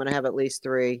videos now. I'm gonna have at least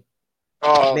 3.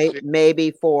 Oh,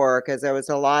 maybe 4, because there was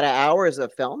a lot of hours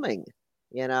of filming.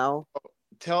 Tell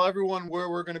everyone where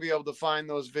we're going to be able to find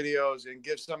those videos and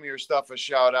give some of your stuff a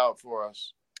shout out for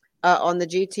us. On the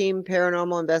GTeam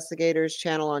Paranormal Investigators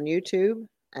channel on YouTube.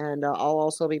 And I'll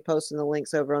also be posting the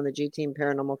links over on the GTeam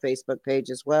Paranormal Facebook page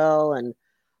as well. And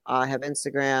I have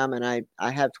Instagram and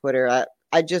I have Twitter.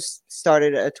 I just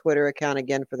started a Twitter account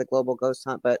again for the Global Ghost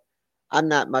Hunt, but I'm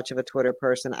not much of a Twitter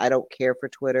person. I don't care for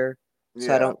Twitter.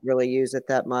 So I don't really use it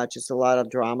that much. It's a lot of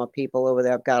drama people over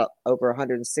there. I've got over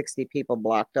 160 people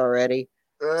blocked already.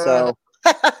 So,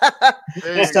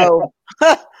 well,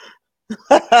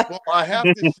 I have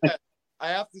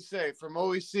to say, from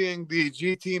always seeing the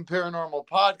GTeam Paranormal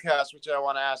podcast, which I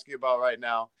want to ask you about right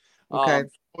now,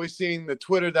 always seeing the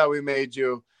Twitter that we made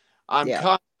you, I'm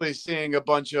constantly seeing a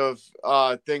bunch of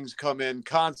things come in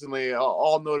constantly,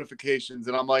 all notifications,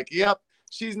 and I'm like, yep.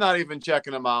 She's not even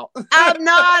checking them out. I'm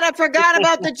not. I forgot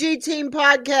about the GTeam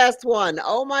podcast one.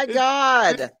 Oh my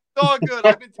God. It's all good.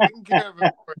 I've been taking care of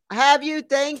it. Have you?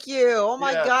 Thank you. Oh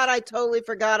my God. I totally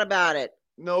forgot about it.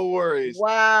 No worries.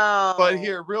 Wow. But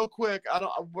here, real quick, I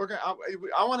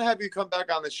want to have you come back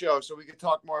on the show so we can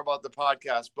talk more about the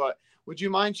podcast. But would you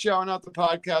mind shouting out the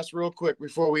podcast real quick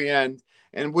before we end?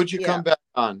 And would you come back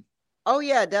on? Oh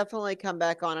yeah, definitely come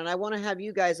back on. And I want to have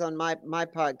you guys on my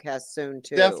podcast soon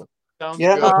too. Definitely.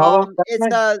 No problem. It's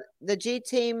the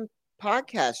GTeam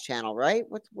podcast channel, right?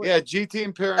 What? Yeah,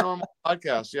 GTeam Paranormal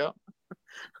podcast. Yeah.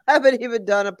 I haven't even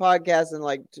done a podcast in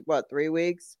like 3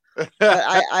 weeks. But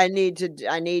I need to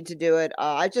do it.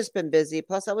 I've just been busy.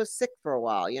 Plus, I was sick for a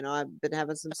while. I've been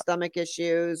having some stomach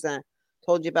issues, and I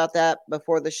told you about that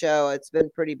before the show. It's been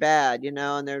pretty bad,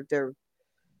 and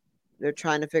they're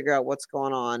trying to figure out what's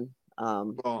going on.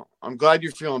 Well, I'm glad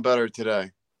you're feeling better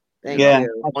today. Thank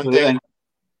you. Absolutely.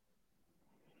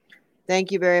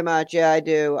 Thank you very much. Yeah, I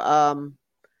do.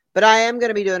 But I am going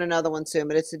to be doing another one soon.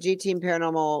 But it's the GTeam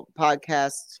Paranormal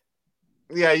podcast.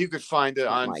 Yeah, you could find it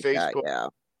on like Facebook. That,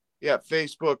 yeah,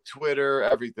 Facebook, Twitter,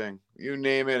 everything. You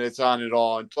name it, it's on it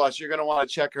all. And plus, you're going to want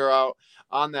to check her out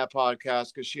on that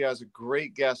podcast because she has a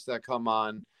great guest that come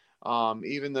on.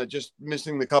 Even just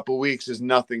missing the couple weeks is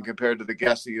nothing compared to the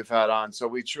guests that you've had on. So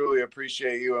we truly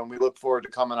appreciate you, and we look forward to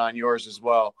coming on yours as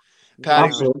well. Patty,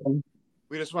 Absolutely.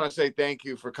 we just want to say thank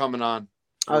you for coming on.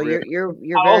 Oh, you're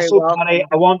very also, welcome. Patty,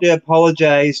 I want to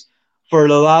apologize for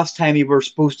the last time you were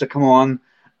supposed to come on,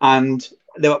 and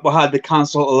we had to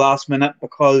cancel at the last minute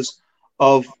because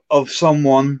of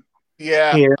someone.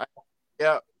 Yeah, here.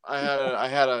 I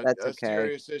had a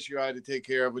serious issue I had to take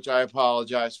care of, which I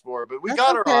apologize for. But we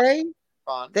got her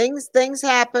on. Things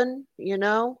happen,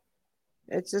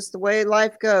 It's just the way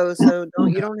life goes. So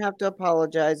you don't have to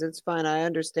apologize. It's fine. I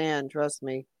understand. Trust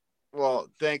me. Well,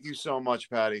 thank you so much,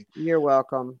 Patty. You're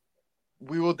welcome.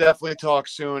 We will definitely talk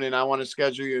soon, and I want to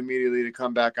schedule you immediately to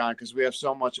come back on because we have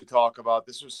so much to talk about.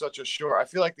 This was such a short. I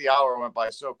feel like the hour went by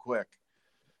so quick.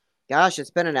 Gosh,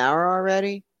 it's been an hour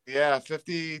already? Yeah,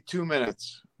 52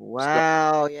 minutes.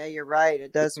 Wow. Yeah, you're right.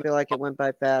 It does feel like it went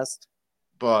by fast.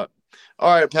 But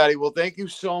all right, Patty. Well, thank you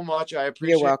so much. I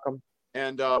appreciate You're welcome. It.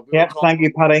 And thank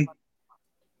you, Patty.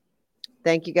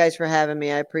 Thank you guys for having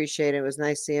me. I appreciate it. It was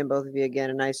nice seeing both of you again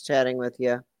and nice chatting with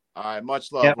you. All right,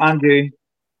 much love. Yeah, Andrew.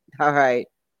 All right.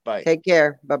 Bye. Take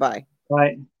care. Bye-bye.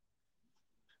 Bye.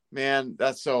 Man,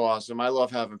 that's so awesome. I love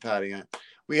having Patty on.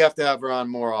 We have to have her on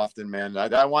more often, man.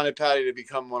 I wanted Patty to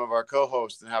become one of our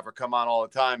co-hosts and have her come on all the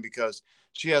time because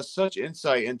she has such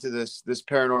insight into this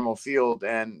paranormal field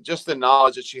and just the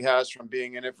knowledge that she has from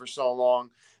being in it for so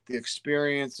long, the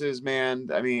experiences, man.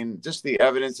 I mean, just the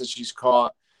evidence that she's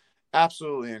caught.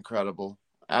 Absolutely incredible.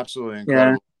 Absolutely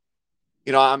incredible.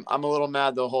 Yeah. I'm a little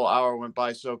mad the whole hour went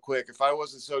by so quick. If I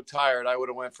wasn't so tired, I would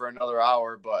have went for another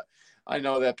hour, but I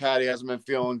know that Patty hasn't been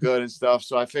feeling good and stuff,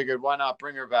 so I figured why not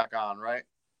bring her back on, right?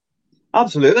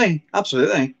 Absolutely.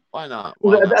 Why not?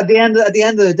 At the end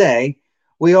of the day,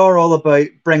 we are all about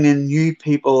bringing new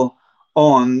people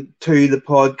on to the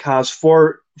podcast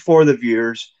for the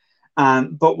viewers,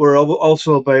 but we're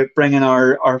also about bringing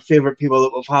our favorite people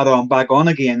that we've had on back on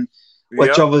again,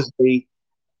 which obviously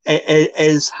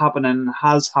is happening,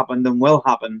 has happened, and will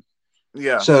happen.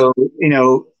 Yeah. So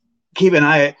keep an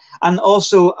eye out. And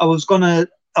also, I was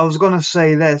gonna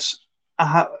say this.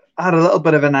 I had a little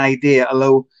bit of an idea,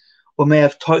 although we may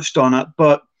have touched on it.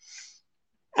 But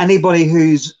anybody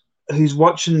who's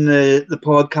watching the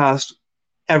podcast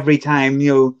every time,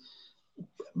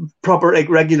 proper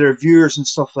regular viewers and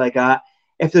stuff like that.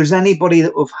 If there's anybody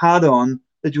that we've had on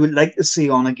that you would like to see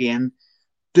on again,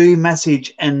 do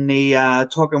message in the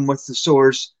Talking with the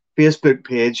Source Facebook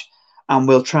page, and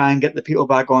we'll try and get the people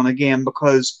back on again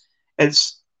because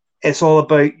it's all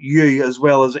about you as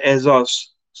well as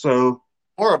us. So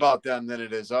more about them than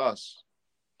it is us.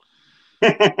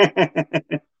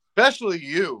 Especially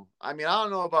you. I mean, I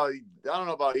don't know about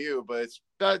you, but it's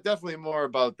definitely more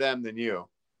about them than you.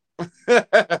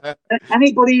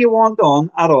 Anybody you want on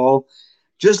at all,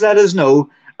 just let us know.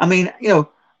 I mean, you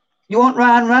want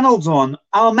Ryan Reynolds on,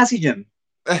 I'll message him.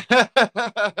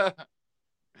 There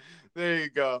you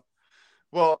go.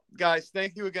 Well, guys,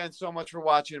 thank you again so much for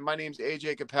watching. My name's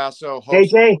AJ Capasso.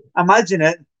 AJ, imagine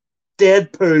it.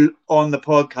 Deadpool on the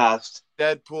podcast.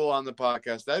 Deadpool on the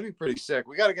podcast. That'd be pretty sick.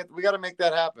 We gotta make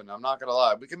that happen. I'm not gonna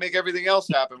lie. We can make everything else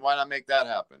happen. Why not make that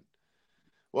happen?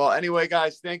 Well, anyway,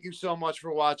 guys, thank you so much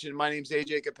for watching. My name's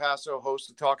AJ Capasso, host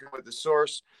of Talking with the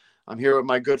Source. I'm here with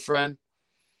my good friend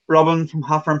Robin from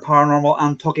GTeam Paranormal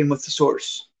and Talking with the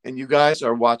Source. And you guys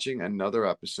are watching another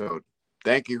episode.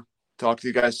 Thank you. Talk to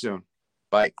you guys soon.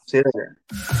 Bye. See you later.